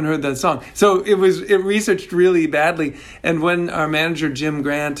 I haven't heard that song. So it researched really badly. And when our manager, Jim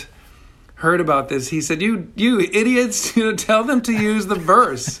Grant, heard about this, he said, you idiots, tell them to use the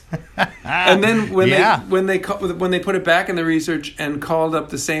verse. And then when they put it back in the research and called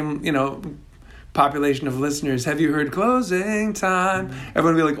up the same, population of listeners, have you heard Closing Time?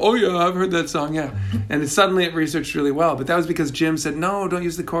 Everyone would be like, oh yeah, I've heard that song, yeah. And suddenly it researched really well. But that was because Jim said, no, don't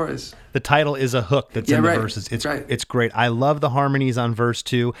use the chorus. The title is a hook that's in the verses. Right. It's great. I love the harmonies on verse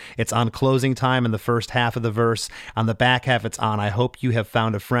 2. It's on Closing Time in the first half of the verse. On the back half, it's on I Hope You Have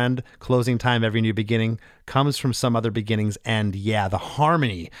Found a Friend. Closing Time, every new beginning comes from some other beginning's end. Yeah, the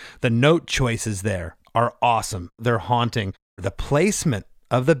harmony, the note choices there are awesome. They're haunting. The placement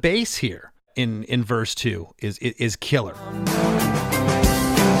of the bass here in verse 2 is killer. So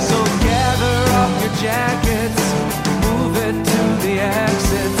gather up your jackets, move it to the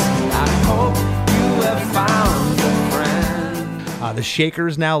exits. I hope you have found a friend. The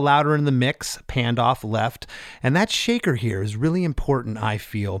shaker's now louder in the mix, panned off left. And that shaker here is really important, I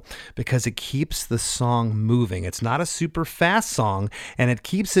feel, because it keeps the song moving. It's not a super fast song, and it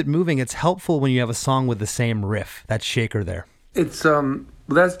keeps it moving. It's helpful when you have a song with the same riff, that shaker there. It's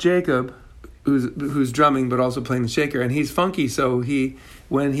that's Jacob, who's drumming but also playing the shaker, and he's funky. So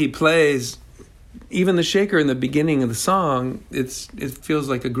when he plays, even the shaker in the beginning of the song, it feels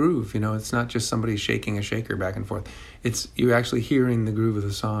like a groove. It's not just somebody shaking a shaker back and forth. It's you're actually hearing the groove of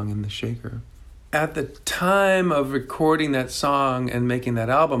the song in the shaker. At the time of recording that song and making that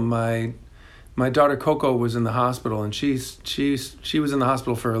album, my daughter Coco was in the hospital, and she was in the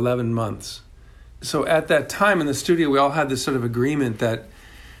hospital for 11 months. So at that time in the studio, we all had this sort of agreement that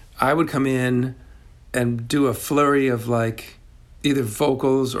I would come in and do a flurry of like either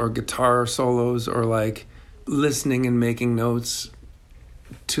vocals or guitar solos or like listening and making notes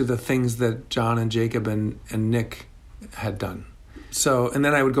to the things that John and Jacob and Nick had done. So, and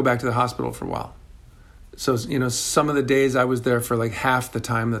then I would go back to the hospital for a while. So, some of the days I was there for like half the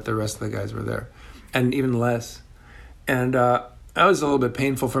time that the rest of the guys were there, and even less. And that was a little bit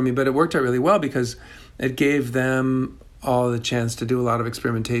painful for me, but it worked out really well because it gave them all the chance to do a lot of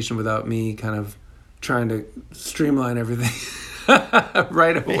experimentation without me kind of trying to streamline everything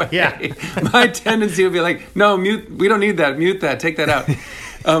right away. Yeah. My tendency would be like, no, mute. We don't need that. Mute that. Take that out.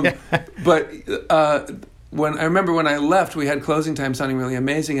 But when I left, we had Closing Time sounding really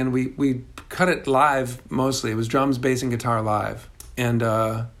amazing, and we cut it live mostly. It was drums, bass, and guitar live. And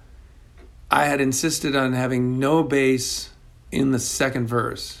I had insisted on having no bass in the second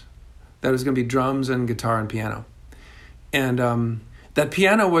verse. That was going to be drums and guitar and piano. And that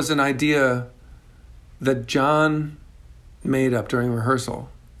piano was an idea that John made up during rehearsal.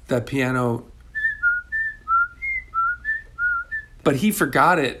 That piano, but he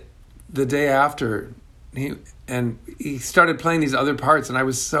forgot it the day after. He started playing these other parts, and I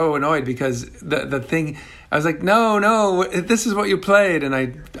was so annoyed because the thing, I was like, no, this is what you played, and I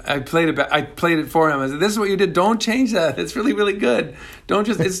played it back. I played it for him. I said, this is what you did. Don't change that. It's really, really good.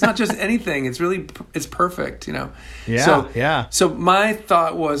 It's not just anything. It's perfect. Yeah. So my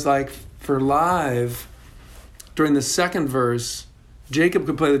thought was like for live, during the second verse, Jacob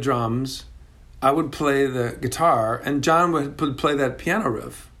could play the drums, I would play the guitar, and John would play that piano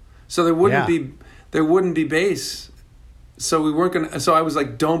riff. So there wouldn't be bass. So we weren't gonna. So I was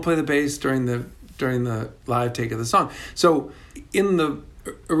like, don't play the bass during the live take of the song. So in the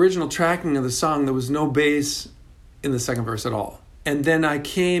original tracking of the song, there was no bass in the second verse at all. And then I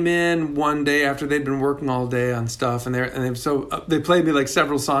came in one day after they'd been working all day on stuff, and they played me like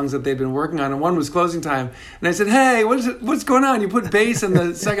several songs that they'd been working on, and one was Closing Time. And I said, "Hey, what's going on? You put bass in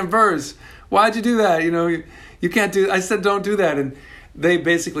the second verse. Why'd you do that? You can't do." I said, "Don't do that." And they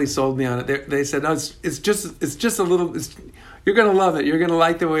basically sold me on it. They said, "No, it's just a little. You're gonna love it. You're gonna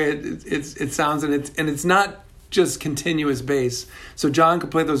like the way it sounds, and it's not just continuous bass. So John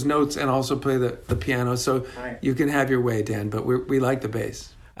could play those notes and also play the piano. So you can have your way, Dan. But we like the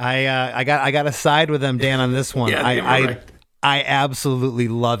bass." I got to side with them, Dan, on this one. Yeah, I absolutely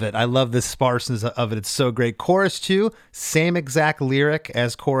love it. I love the sparseness of it. It's so great. Chorus 2, same exact lyric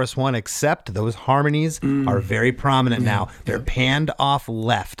as chorus 1, except those harmonies are very prominent now. They're panned off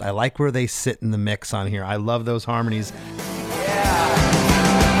left. I like where they sit in the mix on here. I love those harmonies. I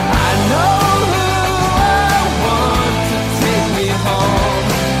know who I want to take me home.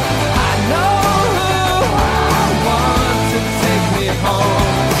 I know who I want to take me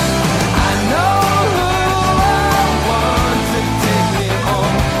home. I know who I want to take me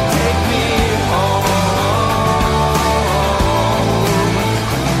home. Take me home.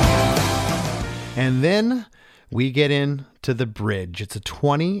 And then we get into the bridge. It's a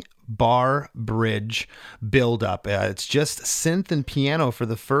 20-bar bridge build-up. It's just synth and piano for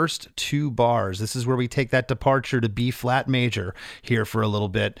the first 2 bars. This is where we take that departure to B flat major here for a little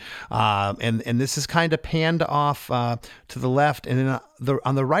bit. And this is kind of panned off to the left. And then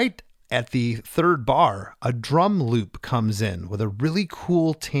on the right at the third bar, a drum loop comes in with a really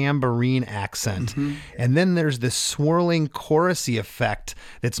cool tambourine accent. Mm-hmm. And then there's this swirling chorusy effect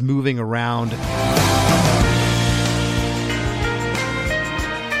that's moving around.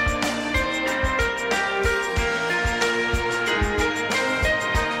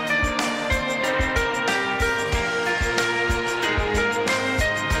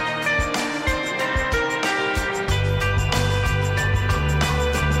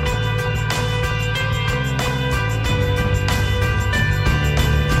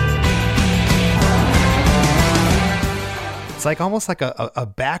 It's like almost like a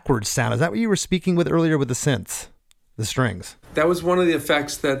backwards sound. Is that what you were speaking with earlier with the synths, the strings? That was one of the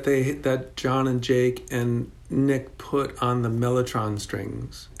effects that John and Jake and Nick put on the Mellotron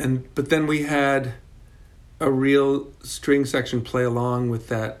strings. But then we had a real string section play along with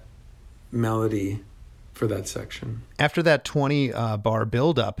that melody for that section. After that 20 bar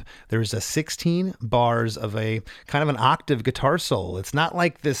buildup, there's a 16 bars of a kind of an octave guitar solo. It's not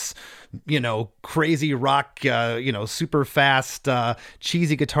like this, crazy rock, super fast,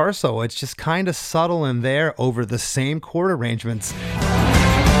 cheesy guitar solo. It's just kind of subtle in there over the same chord arrangements.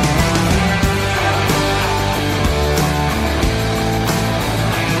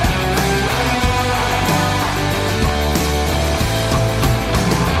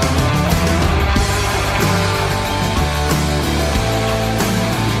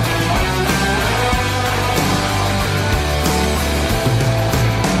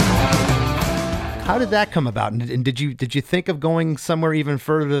 How did that come about? And did you think of going somewhere even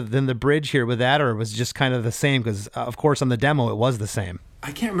further than the bridge here with that, or was it just kind of the same? Because of course on the demo it was the same.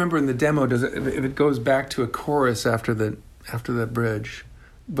 I can't remember in the demo if it goes back to a chorus after the bridge,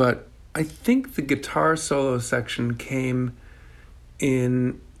 but I think the guitar solo section came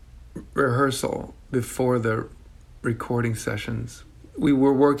in rehearsal before the recording sessions. We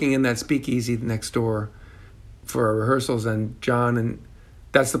were working in that speakeasy next door for our rehearsals, and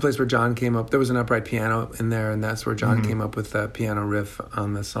that's the place where John came up. There was an upright piano in there, and that's where John came up with the piano riff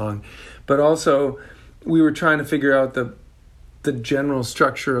on the song. But also, we were trying to figure out the general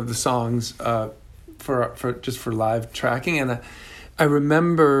structure of the songs for live tracking. And I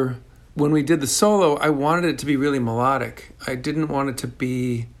remember when we did the solo, I wanted it to be really melodic. I didn't want it to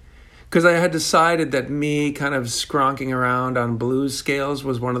be... Because I had decided that me kind of skronking around on blues scales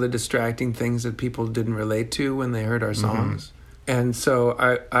was one of the distracting things that people didn't relate to when they heard our songs. Mm-hmm. And so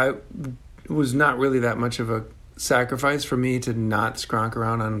I was not really that much of a sacrifice for me to not skronk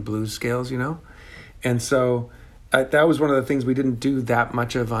around on blues scales, And so that was one of the things we didn't do that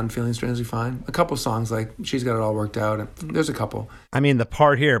much of on Feeling Strangely Fine. A couple songs like She's Got It All Worked Out. There's a couple. I mean, the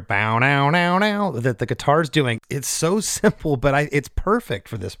part here, bow now now now, that the guitar's doing, it's so simple, but it's perfect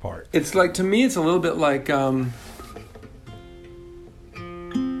for this part. It's like, to me, it's a little bit like...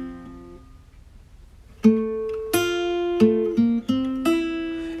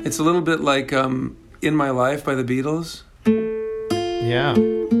 It's a little bit like In My Life by the Beatles. Yeah.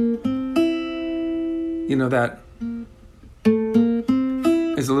 That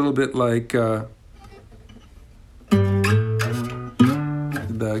is a little bit like the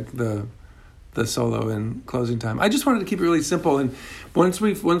solo in Closing Time. I just wanted to keep it really simple, and once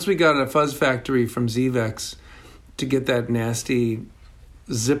we got a Fuzz Factory from Zvex to get that nasty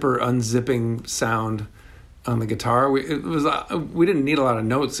zipper unzipping sound on the guitar, we didn't need a lot of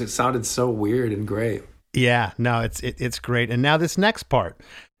notes. It sounded so weird and great. Yeah, no, it's great. And now this next part,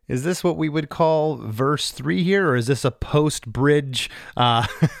 is this what we would call verse 3 here, or is this a post-bridge part?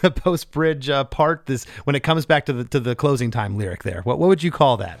 This, when it comes back to the Closing Time lyric there, what would you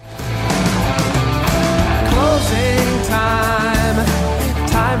call that? Closing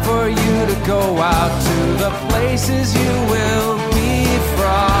time for you to go out to the places you will be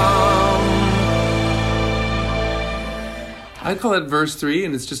from. I'd call it verse 3,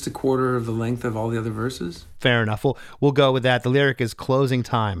 and it's just a quarter of the length of all the other verses. Fair enough. We'll go with that. The lyric is closing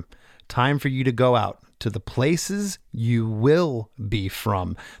time. Time for you to go out to the places you will be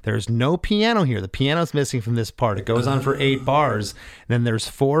from. There's no piano here. The piano's missing from this part. It goes on for 8 bars. Then there's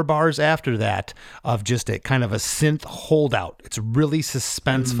 4 bars after that of just a kind of a synth holdout. It's really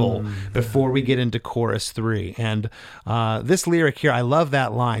suspenseful before we get into chorus 3. And this lyric here, I love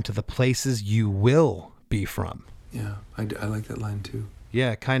that line, to the places you will be from. Yeah, I like that line too.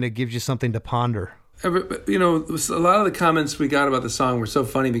 Yeah, it kind of gives you something to ponder. A lot of the comments we got about the song were so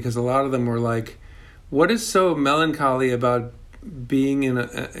funny because a lot of them were like, "What is so melancholy about being in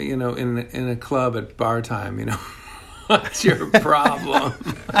a club at bar time? What's your problem?"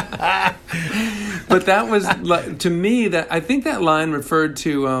 But that was to me, that I think that line referred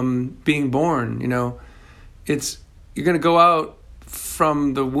to being born. It's, you're going to go out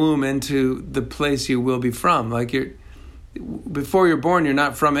from the womb into the place you will be from. Like before you're born, you're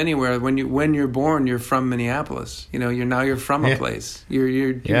not from anywhere. When you're born, you're from Minneapolis. You're from a place.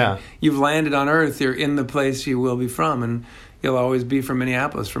 You've landed on Earth. You're in the place you will be from, and you'll always be from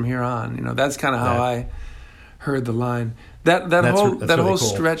Minneapolis from here on. That's kind of how I heard the line. That whole cool.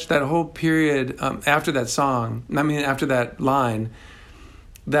 Stretch, that whole period after that song. After that line,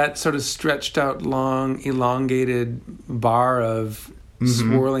 that sort of stretched out, long, elongated bar of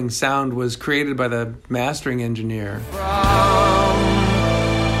swirling sound was created by the mastering engineer.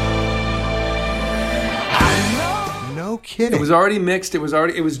 No kidding. It was already mixed. It was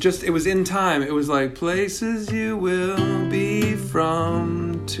in time. It was like places you will be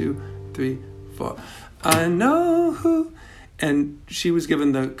from, 2, 3, 4. I know who. And she was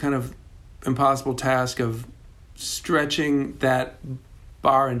given the kind of impossible task of stretching that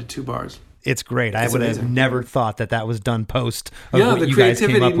bar into 2 bars. It's great. I would have never thought that was done post. The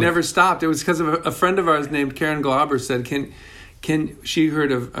creativity never stopped. It was because of a friend of ours named Karen Glauber said, "Can she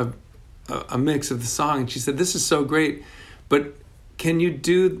heard of a mix of the song?" And she said, "This is so great, but can you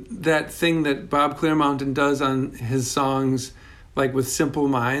do that thing that Bob Clearmountain does on his songs, like with Simple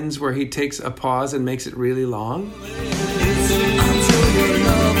Minds, where he takes a pause and makes it really long?"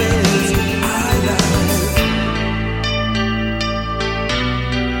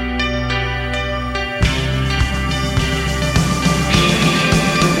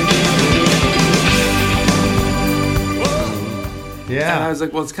 Yeah. And I was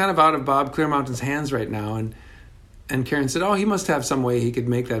like, well, it's kind of out of Bob Clearmountain's hands right now. And Karen said, oh, he must have some way he could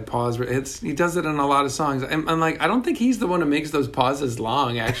make that pause. He does it in a lot of songs. I'm like, I don't think he's the one who makes those pauses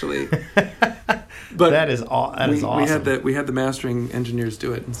long, actually. But that is awesome. We had the mastering engineers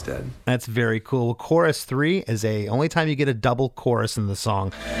do it instead. That's very cool. Well, chorus 3 is only time you get a double chorus in the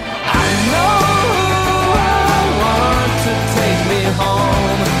song. I know who I want to take me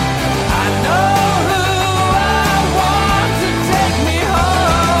home. I know who I want to take me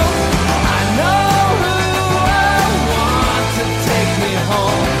home. I know who I want to take me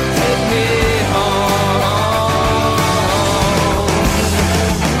home. Take me home.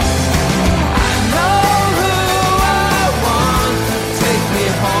 I know who I want to take me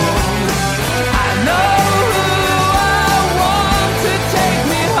home. I know who I want to take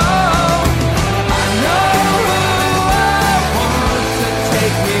me home. I know who I want to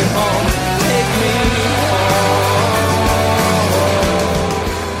take me home. Take me home.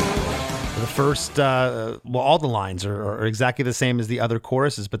 The first, all the lines are exactly the same as the other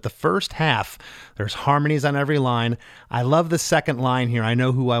choruses, but the first half, there's harmonies on every line. I love the second line here. I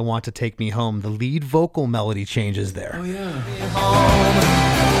know who I want to take me home. The lead vocal melody changes there. Oh, yeah.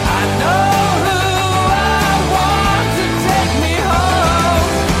 I know who I want to take me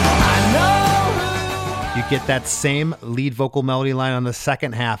home. I know who. You get that same lead vocal melody line on the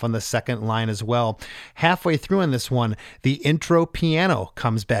second half, on the second line as well. Halfway through in this one, the intro piano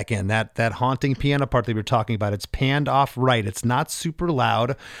comes back in. That haunting piano part that we were talking about, it's panned off right. It's not super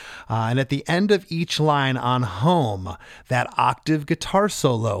loud. And at the end of each line on Home, that octave guitar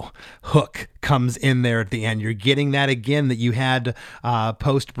solo hook comes in there at the end. You're getting that again that you had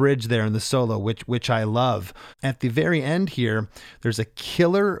post-bridge there in the solo, which I love. At the very end here, there's a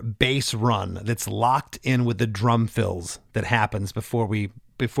killer bass run that's locked in with the drum fills that happens before we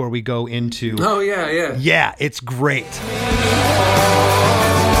go into... Oh, yeah. Yeah, it's great.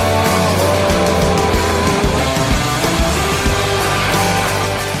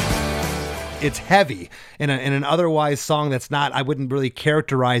 It's heavy in an otherwise song that's not, I wouldn't really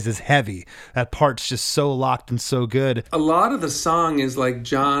characterize as heavy. That part's just so locked and so good. A lot of the song is like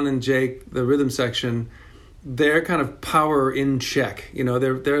John and Jake, the rhythm section, they're kind of power in check.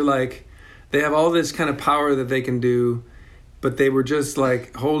 They're like, they have all this kind of power that they can do, but they were just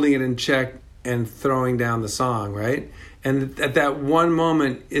like holding it in check and throwing down the song, right? And at that one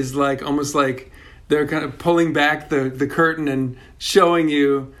moment is like almost like they're kind of pulling back the curtain and showing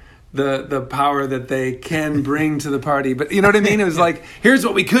you the power that they can bring to the party. But you know what I mean? It was like, here's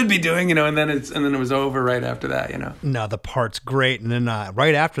what we could be doing, and then it was over right after that, No, the part's great. And then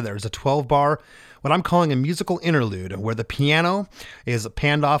right after there's a 12-bar, what I'm calling a musical interlude, where the piano is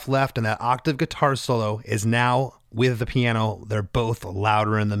panned off left and that octave guitar solo is now with the piano. They're both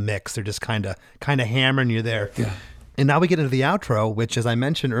louder in the mix. They're just kind of hammering you there. Yeah. And now we get into the outro, which, as I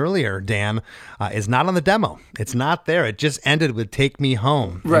mentioned earlier, Dan, is not on the demo. It's not there. It just ended with "Take Me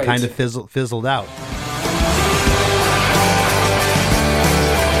Home" and kind of fizzled out.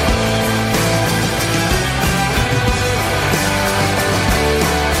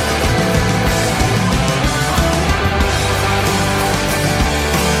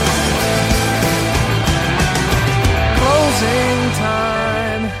 Closing time.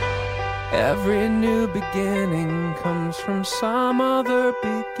 Every new beginning comes from some other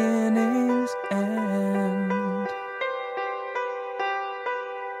beginning's end.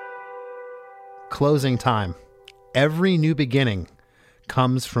 Closing time. Every new beginning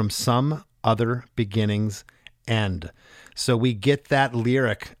comes from some other beginning's end. So we get that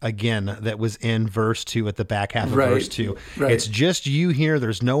lyric again that was in verse 2 at the back half of verse 2. Right. It's just you here.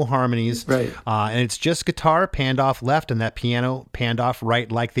 There's no harmonies. Right. And it's just guitar panned off left and that piano panned off right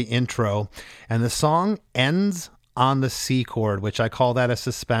like the intro. And the song ends on the C chord, which I call that a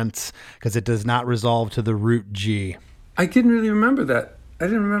suspense because it does not resolve to the root G. I didn't really remember that. I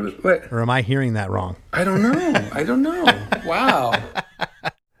didn't remember. What? Or am I hearing that wrong? I don't know. Wow.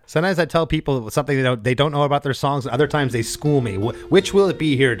 Sometimes I tell people something they don't know about their songs. Other times they school me. Which will it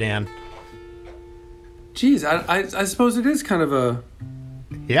be here, Dan? Geez, I suppose it is kind of a...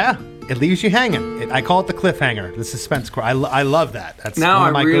 Yeah, it leaves you hanging. I call it the cliffhanger, the suspense chord. I love that. That's now one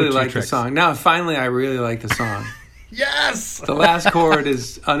of my I really go-to like tricks. the song. Now finally I really like the song. Yes! The last chord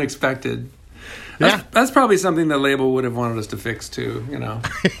is unexpected. That's probably something the label would have wanted us to fix too, you know.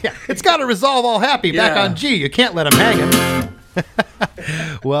 Yeah, it's got to resolve all happy back on G. You can't let them hanging.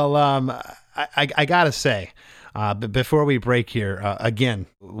 Well, I gotta say, before we break here, again,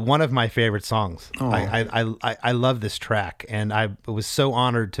 one of my favorite songs. Oh. I love this track, and I was so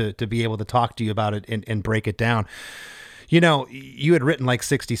honored to be able to talk to you about it and break it down. You know, you had written like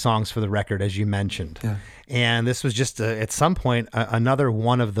 60 songs for the record, as you mentioned. Yeah. And this was just, at some point, another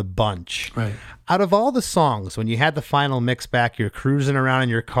one of the bunch. Right. Out of all the songs, when you had the final mix back, you're cruising around in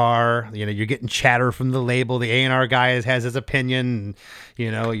your car, you know, you're getting chatter from the label, the A&R guy has his opinion, and,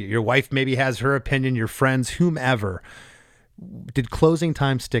 you know, your wife maybe has her opinion, your friends, whomever. Did Closing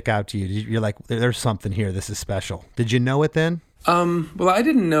Time stick out to you? You're like, there's something here, this is special. Did you know it then? Well, I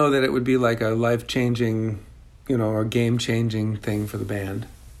didn't know that it would be like a life-changing, you know, or game-changing thing for the band.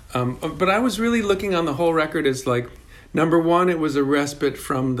 But I was really looking on the whole record as like, number one, it was a respite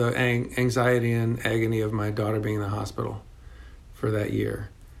from the anxiety and agony of my daughter being in the hospital for that year.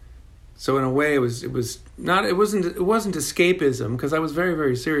 So in a way, it wasn't escapism because I was very,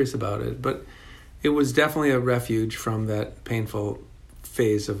 very serious about it, but it was definitely a refuge from that painful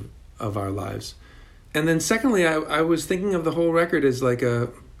phase of our lives. And then secondly, I was thinking of the whole record as like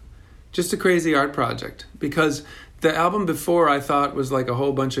just a crazy art project, because the album before I thought was like a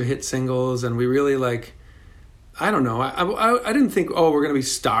whole bunch of hit singles, and we really like, I don't know, I didn't think, oh, we're going to be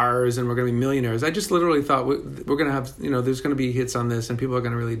stars and we're going to be millionaires. I just literally thought we're going to have, you know, there's going to be hits on this and people are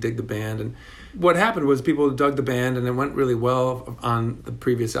going to really dig the band. And what happened was people dug the band and it went really well on the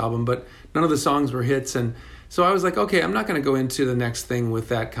previous album, but none of the songs were hits. And so I was like, okay, I'm not going to go into the next thing with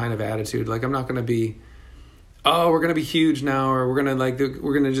that kind of attitude. Like, I'm not going to be, oh, we're going to be huge now, or we're going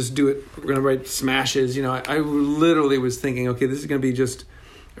to just do it. We're going to write smashes. You know, I literally was thinking, okay, this is going to be just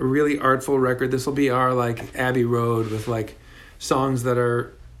a really artful record. This will be our like Abbey Road with like songs that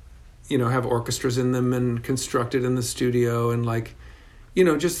are, you know, have orchestras in them and constructed in the studio, and like, you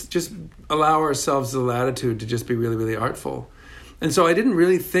know, just allow ourselves the latitude to just be really, really artful. And so I didn't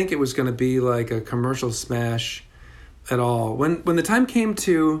really think it was going to be like a commercial smash at all. When the time came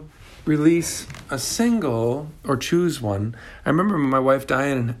to release a single or choose one, I remember my wife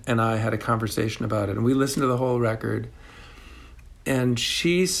Diane and I had a conversation about it, and we listened to the whole record, and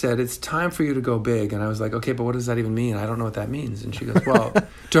she said, it's time for you to go big. And I was like, okay, but what does that even mean? I don't know what that means. And she goes, well,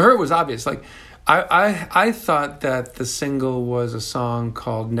 to her it was obvious. Like, I thought that the single was a song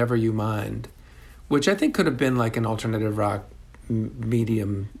called Never You Mind, which I think could have been like an alternative rock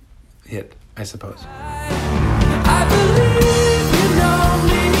medium hit, I suppose. I believe you know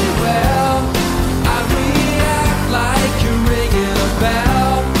me well. I react like you're ringing a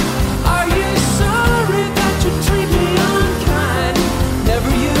bell. Are you sorry that you treat me unkind?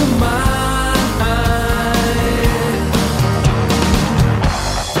 Never you mind.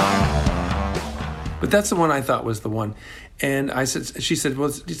 But that's the one I thought was the one. And she said, well,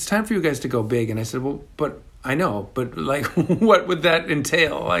 it's time for you guys to go big. And I said, well, but I know, but like, what would that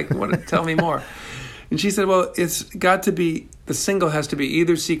entail? Like, tell me more. And she said, well, it's got to be, the single has to be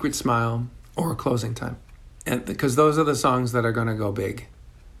either Secret Smile or Closing Time. And because those are the songs that are going to go big.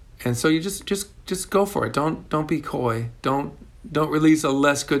 And so you just go for it. Don't be coy. Don't release a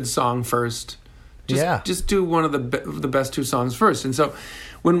less good song first. Just do one of the best two songs first. And so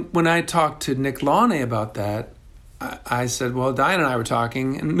when I talked to Nick Launay about that, I said, well, Diane and I were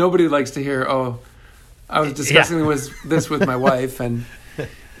talking, and nobody likes to hear, oh, I was discussing this with my wife, and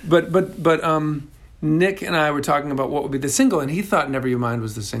but Nick and I were talking about what would be the single, and he thought Never You Mind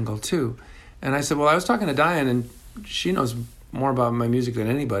was the single too. And I said, well, I was talking to Diane, and she knows more about my music than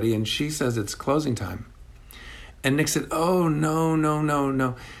anybody, and she says it's Closing Time. And Nick said, oh,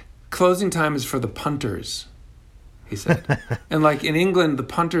 no. closing time is for the punters, he said. And like in England, the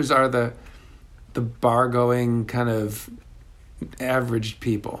punters are the bar-going kind of average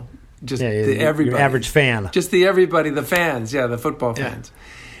people. Just everybody. Your average fan. Just the fans, the football fans.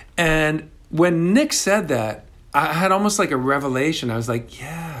 And when Nick said that, I had almost like a revelation. I was like,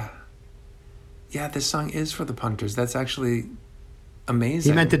 yeah, this song is for the punters. That's actually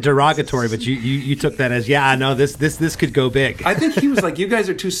amazing. He meant it derogatory, but you took that as, no, this could go big. I think he was like, you guys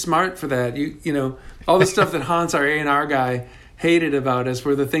are too smart for that. You know, all the stuff that Hans, our A&R guy, hated about us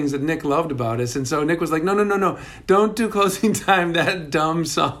were the things that Nick loved about us. And so Nick was like, no, don't do Closing Time, that dumb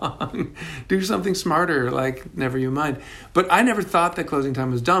song. Do something smarter, like Never You Mind. But I never thought that Closing Time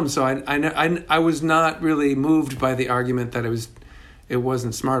was dumb, so I was not really moved by the argument that it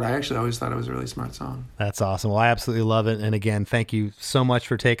wasn't smart. I actually always thought it was a really smart song. That's awesome. Well, I absolutely love it. And again, thank you so much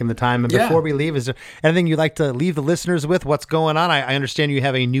for taking the time. And before we leave, is there anything you'd like to leave the listeners with? What's going on? I understand you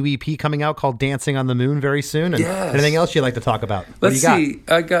have a new EP coming out called Dancing on the Moon very soon. And anything else you'd like to talk about? Let's see.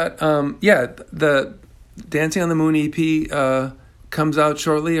 I got, the Dancing on the Moon EP comes out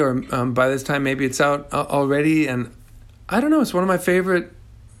shortly, or by this time maybe it's out already. And I don't know, it's one of my favorite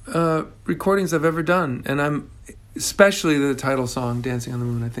recordings I've ever done. And especially the title song, Dancing on the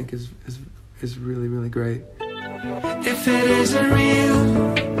Moon, I think is really, really great. If it isn't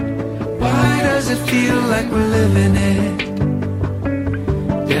real, why does it feel like we're living it?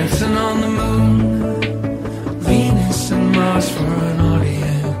 Dancing on the moon, Venus and Mars for an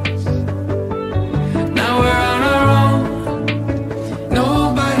audience. Now we're on our own,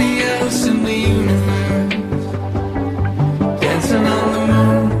 nobody else in the universe. Dancing on the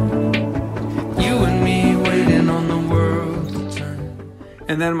moon, you and me waiting on the world to turn.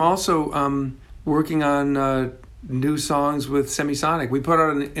 And then I'm also working on new songs with Semisonic. We put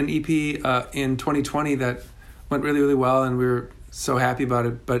out an EP in 2020 that went really, really well, and we were so happy about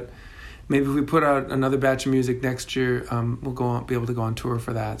it. But maybe if we put out another batch of music next year, we'll be able to go on tour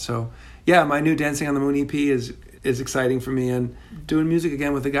for that. So, my new Dancing on the Moon EP is exciting for me, and doing music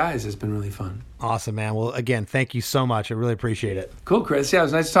again with the guys has been really fun. Awesome, man. Well, again, thank you so much. I really appreciate it. Cool, Chris. Yeah, it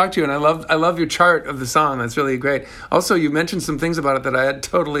was nice to talk to you, and I love your chart of the song. That's really great. Also, you mentioned some things about it that I had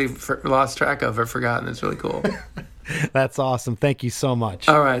totally lost track of or forgotten. It's really cool. That's awesome. Thank you so much.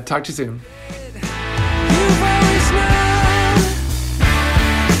 All right. Talk to you soon. You've always known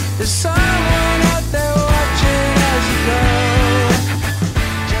there's someone out there watching as you go.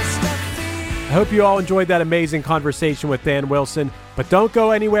 Just a feeling. I hope you all enjoyed that amazing conversation with Dan Wilson, but don't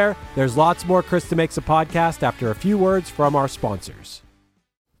go anywhere. There's lots more Krista Makes a Podcast after a few words from our sponsors.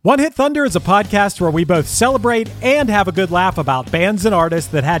 One Hit Thunder is a podcast where we both celebrate and have a good laugh about bands and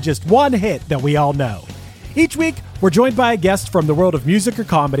artists that had just one hit that we all know. Each week, we're joined by a guest from the world of music or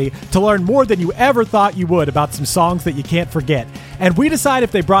comedy to learn more than you ever thought you would about some songs that you can't forget. And we decide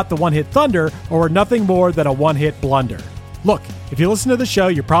if they brought the one-hit thunder or were nothing more than a one-hit blunder. Look, if you listen to the show,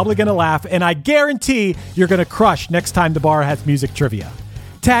 you're probably going to laugh, and I guarantee you're going to crush next time the bar has music trivia.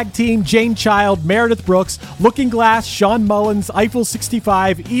 Tag Team, Jane Child, Meredith Brooks, Looking Glass, Sean Mullins, Eiffel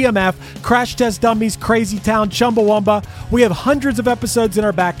 65, EMF, Crash Test Dummies, Crazy Town, Chumbawamba. We have hundreds of episodes in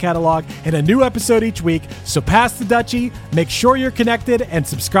our back catalog and a new episode each week, so pass the Dutchie, make sure you're connected, and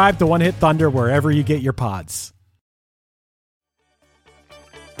subscribe to One Hit Thunder wherever you get your pods.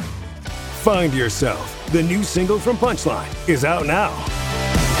 Find Yourself, the new single from Punchline, is out now.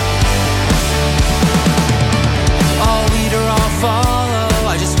 All lead or all follow,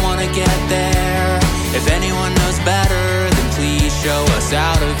 I just want to get there. If anyone knows better, then please show us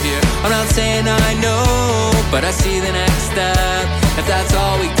out of here. I'm not saying I know, but I see the next step. If that's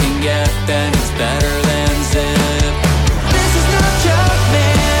all we can get, then it's better than zip. This is no joke,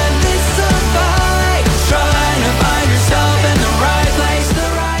 man, this is a fight. Trying to find yourself in the right place, the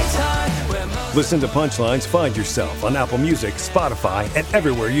right time. Listen to Punchline's Find Yourself on Apple Music, Spotify, and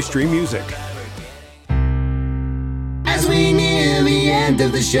everywhere you stream music. As we near the end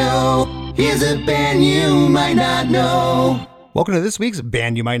of the show, here's a band you might not know. Welcome to this week's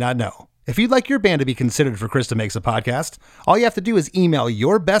Band You Might Not Know. If you'd like your band to be considered for Krista Makes a Podcast, all you have to do is email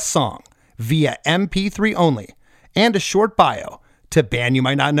your best song via MP3 only and a short bio to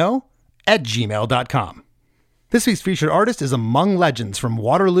bandyoumightnotknow@gmail.com. This week's featured artist is Among Legends from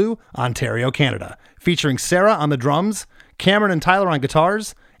Waterloo, Ontario, Canada, featuring Sarah on the drums, Cameron and Tyler on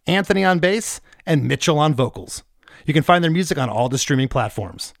guitars, Anthony on bass, and Mitchell on vocals. You can find their music on all the streaming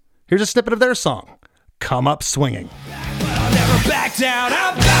platforms. Here's a snippet of their song, Come Up Swinging. I'll never back down,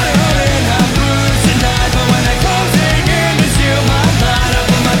 I'm battling, I'm bruised tonight, but when they're closing in to steal my mind, I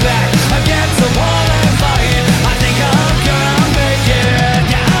put my back against the wall and fight. I think I'm gonna make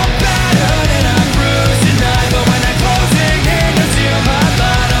it. Yeah, I'm battling, I'm bruised tonight, but when they're closing in to steal my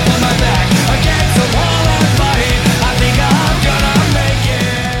mind, I put my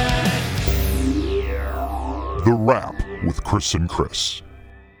Chris and Chris.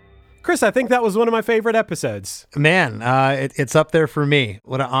 Chris, I think that was one of my favorite episodes. Man, it's up there for me.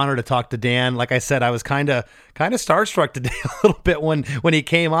 What an honor to talk to Dan. Like I said, I was kind of starstruck today a little bit when he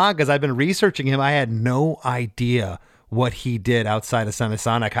came on, because I've been researching him. I had no idea what he did outside of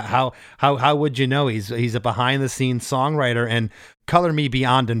Semisonic. How would you know? He's a behind the scenes songwriter, and color me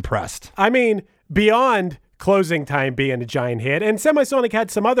beyond impressed. I mean, beyond Closing Time being a giant hit, and Semisonic had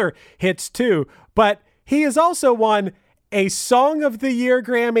some other hits too, but he has also won a Song of the Year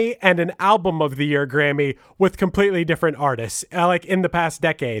Grammy and an Album of the Year Grammy with completely different artists, like in the past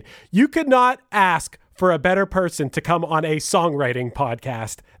decade. You could not ask for a better person to come on a songwriting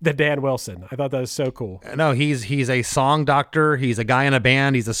podcast than Dan Wilson. I thought that was so cool. No, he's a song doctor. He's a guy in a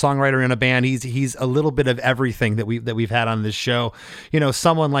band. He's a songwriter in a band. He's a little bit of everything that we've had on this show. You know,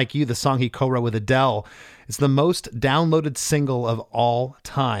 Someone Like You, the song he co-wrote with Adele, it's the most downloaded single of all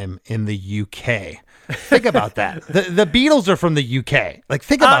time in the UK. Think about that. The Beatles are from the UK. Like,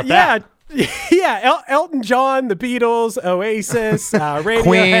 think about that. Yeah, Elton John, the Beatles, Oasis, Radiohead,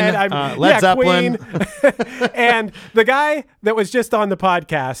 Queen, Led Zeppelin. Queen. And the guy that was just on the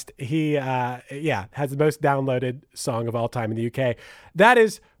podcast, he has the most downloaded song of all time in the UK. That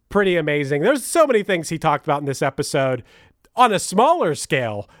is pretty amazing. There's so many things he talked about in this episode on a smaller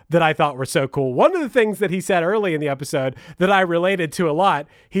scale that I thought were so cool. One of the things that he said early in the episode that I related to a lot,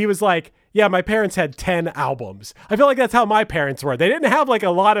 he was like, yeah, my parents had 10 albums. I feel like that's how my parents were. They didn't have like a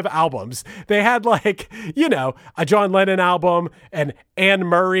lot of albums. They had like, you know, a John Lennon album, an Anne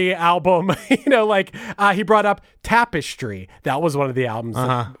Murray album, he brought up Tapestry. That was one of the albums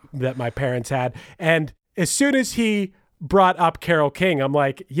that my parents had. And as soon as he brought up Carole King, I'm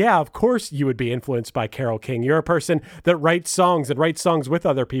like, yeah, of course you would be influenced by Carole King. You're a person that writes songs with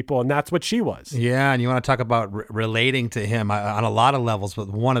other people, and that's what she was. Yeah, and you want to talk about relating to him on a lot of levels, but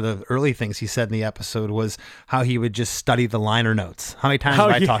one of the early things he said in the episode was how he would just study the liner notes. How many times have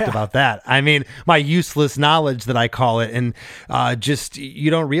I talked about that? I mean, my useless knowledge that I call it, and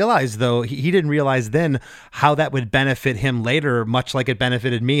you don't realize, though, he didn't realize then how that would benefit him later, much like it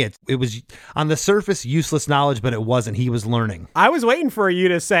benefited me. It was, on the surface, useless knowledge, but it wasn't. He was learning. I was waiting for you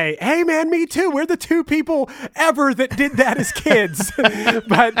to say, hey man, me too. We're the two people ever that did that as kids.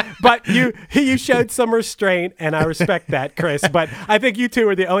 but you showed some restraint, and I respect that, Chris. But I think you two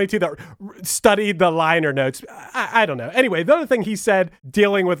are the only two that studied the liner notes. I don't know. Anyway, the other thing he said,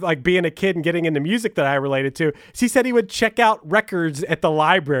 dealing with like being a kid and getting into music that I related to, is he said he would check out records at the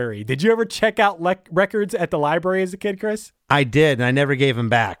library. Did you ever check out records at the library as a kid, Chris? I did, and I never gave him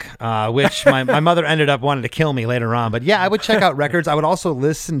back, which my mother ended up wanting to kill me later on. But yeah, I would check out records. I would also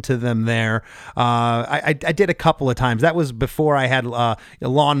listen to them there. I did a couple of times. That was before I had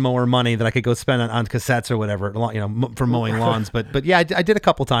lawnmower money that I could go spend on cassettes or whatever, for mowing lawns. But yeah, I did a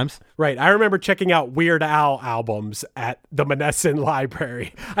couple times. Right. I remember checking out Weird Al albums at the Monessen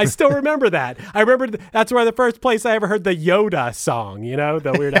Library. I still remember that. I remember that's where the first place I ever heard the Yoda song,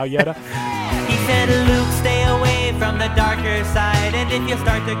 the Weird Al Yoda. He said, Luke, stay away from the darker side, and if you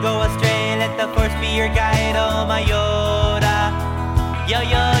start to go astray, let the force be your guide. Oh my Yoda,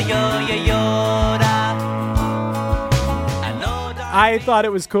 Yoda. I thought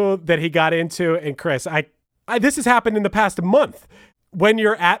it was cool that he got into, and Chris, this has happened in the past month, when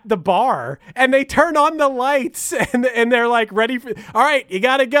you're at the bar and they turn on the lights and they're like ready for, all right, you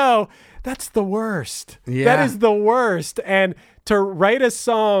gotta go. That's the worst. Yeah. That is the worst. And to write a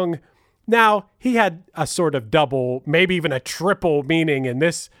song, now he had a sort of double, maybe even a triple meaning in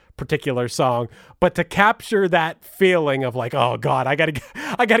this particular song, but to capture that feeling of like, oh God, I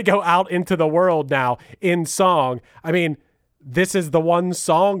gotta go out into the world now in song. I mean, this is the one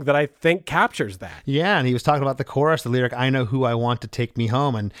song that I think captures that. Yeah, and he was talking about the chorus, the lyric, I know who I want to take me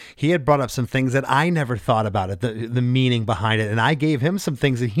home. And he had brought up some things that I never thought about it, the meaning behind it. And I gave him some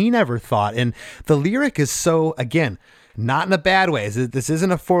things that he never thought. And the lyric is so, again, not in a bad way. This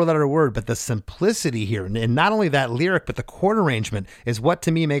isn't a 4-letter word, but the simplicity here, and not only that lyric, but the chord arrangement is what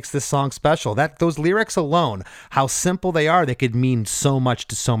to me makes this song special. Those lyrics alone, how simple they are, they could mean so much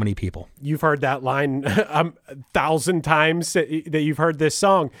to so many people. You've heard that line 1,000 times that you've heard this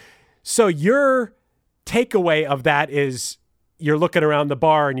song. So your takeaway of that is you're looking around the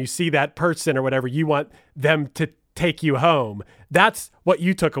bar and you see that person or whatever, you want them to take you home. That's what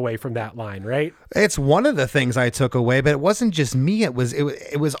you took away from that line, right? It's one of the things I took away, but it wasn't just me. It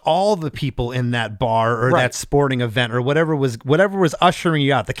was all the people in that bar or that sporting event or whatever was ushering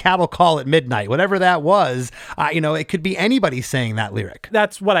you out. The cattle call at midnight, whatever that was. It could be anybody saying that lyric.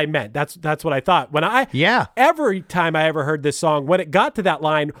 That's what I meant. That's what I thought. Every time I ever heard this song, when it got to that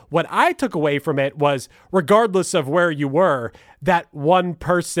line, what I took away from it was, regardless of where you were, that one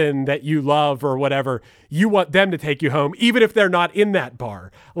person that you love or whatever, you want them to take you home, even if they're not in that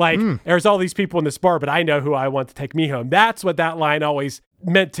bar. Like, there's all these people in this bar, but I know who I want to take me home. That's what that line always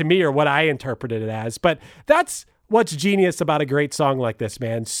meant to me, or what I interpreted it as. But that's what's genius about a great song like this,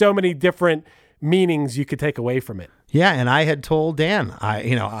 man. So many different meanings you could take away from it. Yeah, and I had told Dan,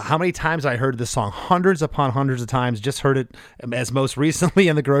 how many times I heard this song, hundreds upon hundreds of times, just heard it as most recently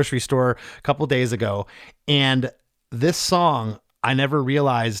in the grocery store a couple days ago. And this song, I never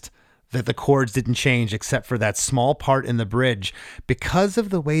realized that the chords didn't change except for that small part in the bridge because of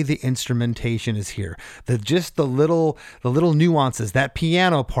the way the instrumentation is here. The little nuances, that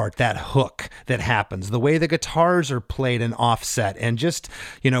piano part, that hook that happens, the way the guitars are played and offset, and just,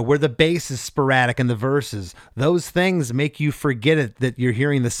 where the bass is sporadic in the verses, those things make you forget it, that you're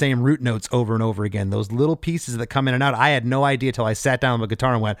hearing the same root notes over and over again. Those little pieces that come in and out. I had no idea till I sat down with a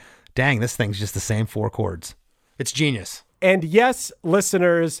guitar and went, dang, this thing's just the same 4 chords. It's genius. And yes,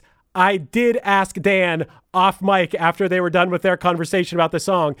 listeners, I did ask Dan off mic after they were done with their conversation about the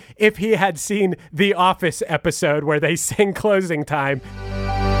song if he had seen the Office episode where they sing Closing Time.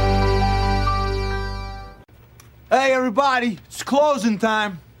 Hey, everybody, it's closing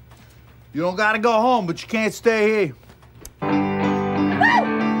time. You don't gotta go home, but you can't stay here.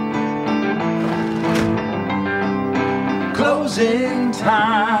 Closing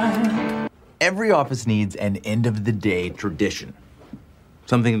time. Every office needs an end-of-the-day tradition.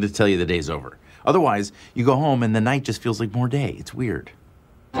 Something to tell you the day's over. Otherwise, you go home and the night just feels like more day. It's weird.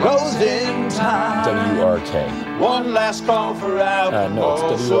 Closing time. WRK. One last call for out.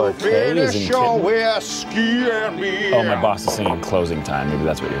 No, it's WRK. Is in your whiskey and beer. Oh, my boss is singing Closing Time. Maybe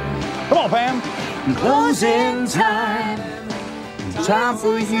that's what you're hearing. Come on, Pam. Closing time. Time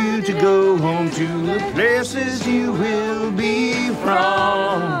for you to go home to the places you will be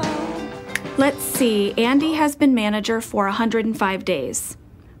from. Let's see, Andy has been manager for 105 days,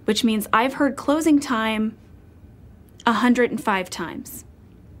 which means I've heard Closing Time 105 times.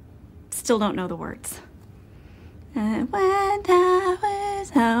 Still don't know the words. And when I was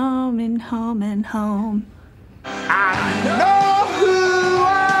home and home and home. I know who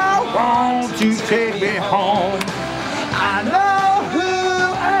I want to take me home. I know who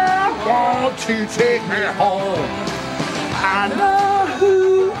I want to take me home. I know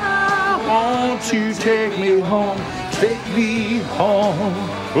who I want to take me home. Take me home.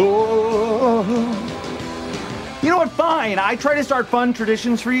 Oh. You know what? Fine. I try to start fun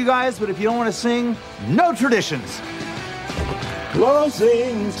traditions for you guys, but if you don't want to sing, no traditions.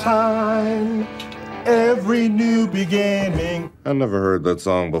 Closing time. Every new beginning. I never heard that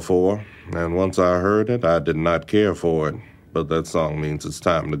song before, and once I heard it, I did not care for it. But that song means it's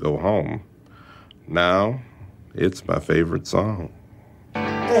time to go home. Now, it's my favorite song.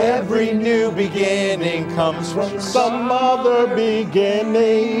 Every new beginning comes from some other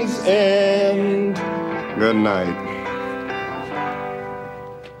beginning's end. Good night.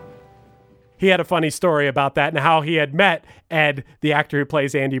 He had a funny story about that and how he had met Ed, the actor who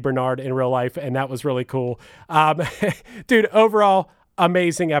plays Andy Bernard in real life, and that was really cool. Dude, overall,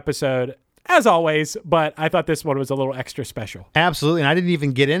 amazing episode. As always, but I thought this one was a little extra special. Absolutely. And I didn't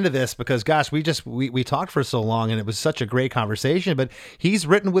even get into this because, gosh, we talked for so long and it was such a great conversation. But he's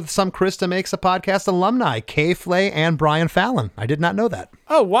written with some Krista Makes a Podcast alumni, Kay Flay and Brian Fallon. I did not know that.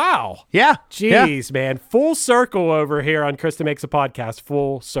 Oh, wow. Yeah. Jeez, man. Full circle over here on Krista Makes a Podcast.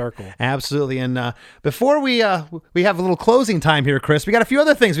 Full circle. Absolutely. And before we have a little closing time here, Chris, we got a few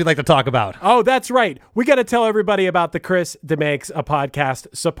other things we'd like to talk about. Oh, that's right. We got to tell everybody about the Krista Makes a Podcast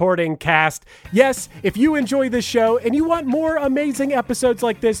supporting cast. Yes, if you enjoy this show and you want more amazing episodes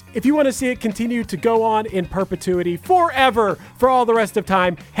like this, if you want to see it continue to go on in perpetuity forever for all the rest of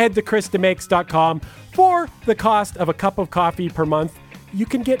time, head to KristaMakes.com. For the cost of a cup of coffee per month, you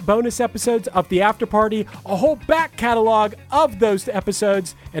can get bonus episodes of The After Party, a whole back catalog of those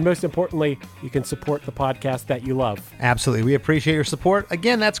episodes, and most importantly, you can support the podcast that you love. Absolutely. We appreciate your support.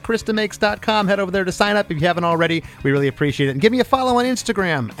 Again, that's KristaMakes.com. Head over there to sign up if you haven't already. We really appreciate it. And give me a follow on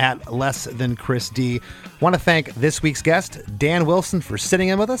Instagram at LessThanChrisD. Want to thank this week's guest, Dan Wilson, for sitting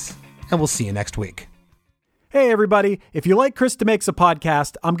in with us, and we'll see you next week. Hey, everybody. If you like Krista Makes a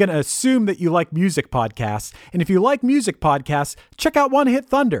Podcast, I'm going to assume that you like music podcasts. And if you like music podcasts, check out One Hit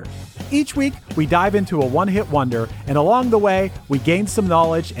Thunder. Each week, we dive into a one-hit wonder, and along the way, we gain some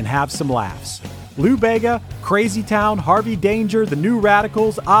knowledge and have some laughs. Lou Bega, Crazy Town, Harvey Danger, The New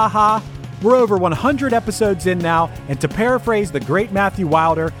Radicals, Aha. We're over 100 episodes in now, and to paraphrase the great Matthew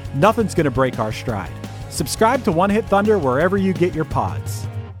Wilder, nothing's going to break our stride. Subscribe to One Hit Thunder wherever you get your pods.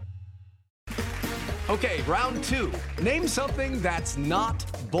 Okay, round two. Name something that's not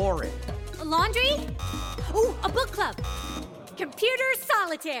boring. A laundry? Ooh, a book club. Computer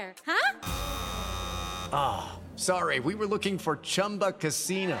solitaire, huh? Ah, sorry, we were looking for Chumba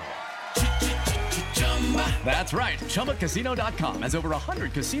Casino. That's right, ChumbaCasino.com has over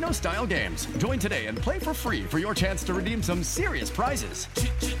 100 casino-style games. Join today and play for free for your chance to redeem some serious prizes.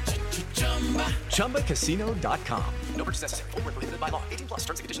 ChumbaCasino.com. No purchase necessary. Void where prohibited by law. 18+ terms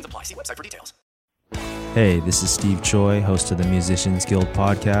and conditions apply. See website for details. Hey, this is Steve Choi, host of the Musicians Guild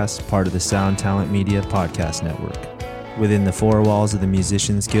podcast, part of the Sound Talent Media podcast network. Within the four walls of the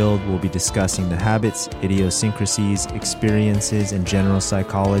Musicians Guild, we'll be discussing the habits, idiosyncrasies, experiences, and general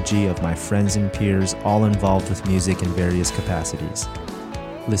psychology of my friends and peers, all involved with music in various capacities.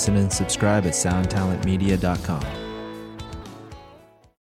 Listen and subscribe at soundtalentmedia.com.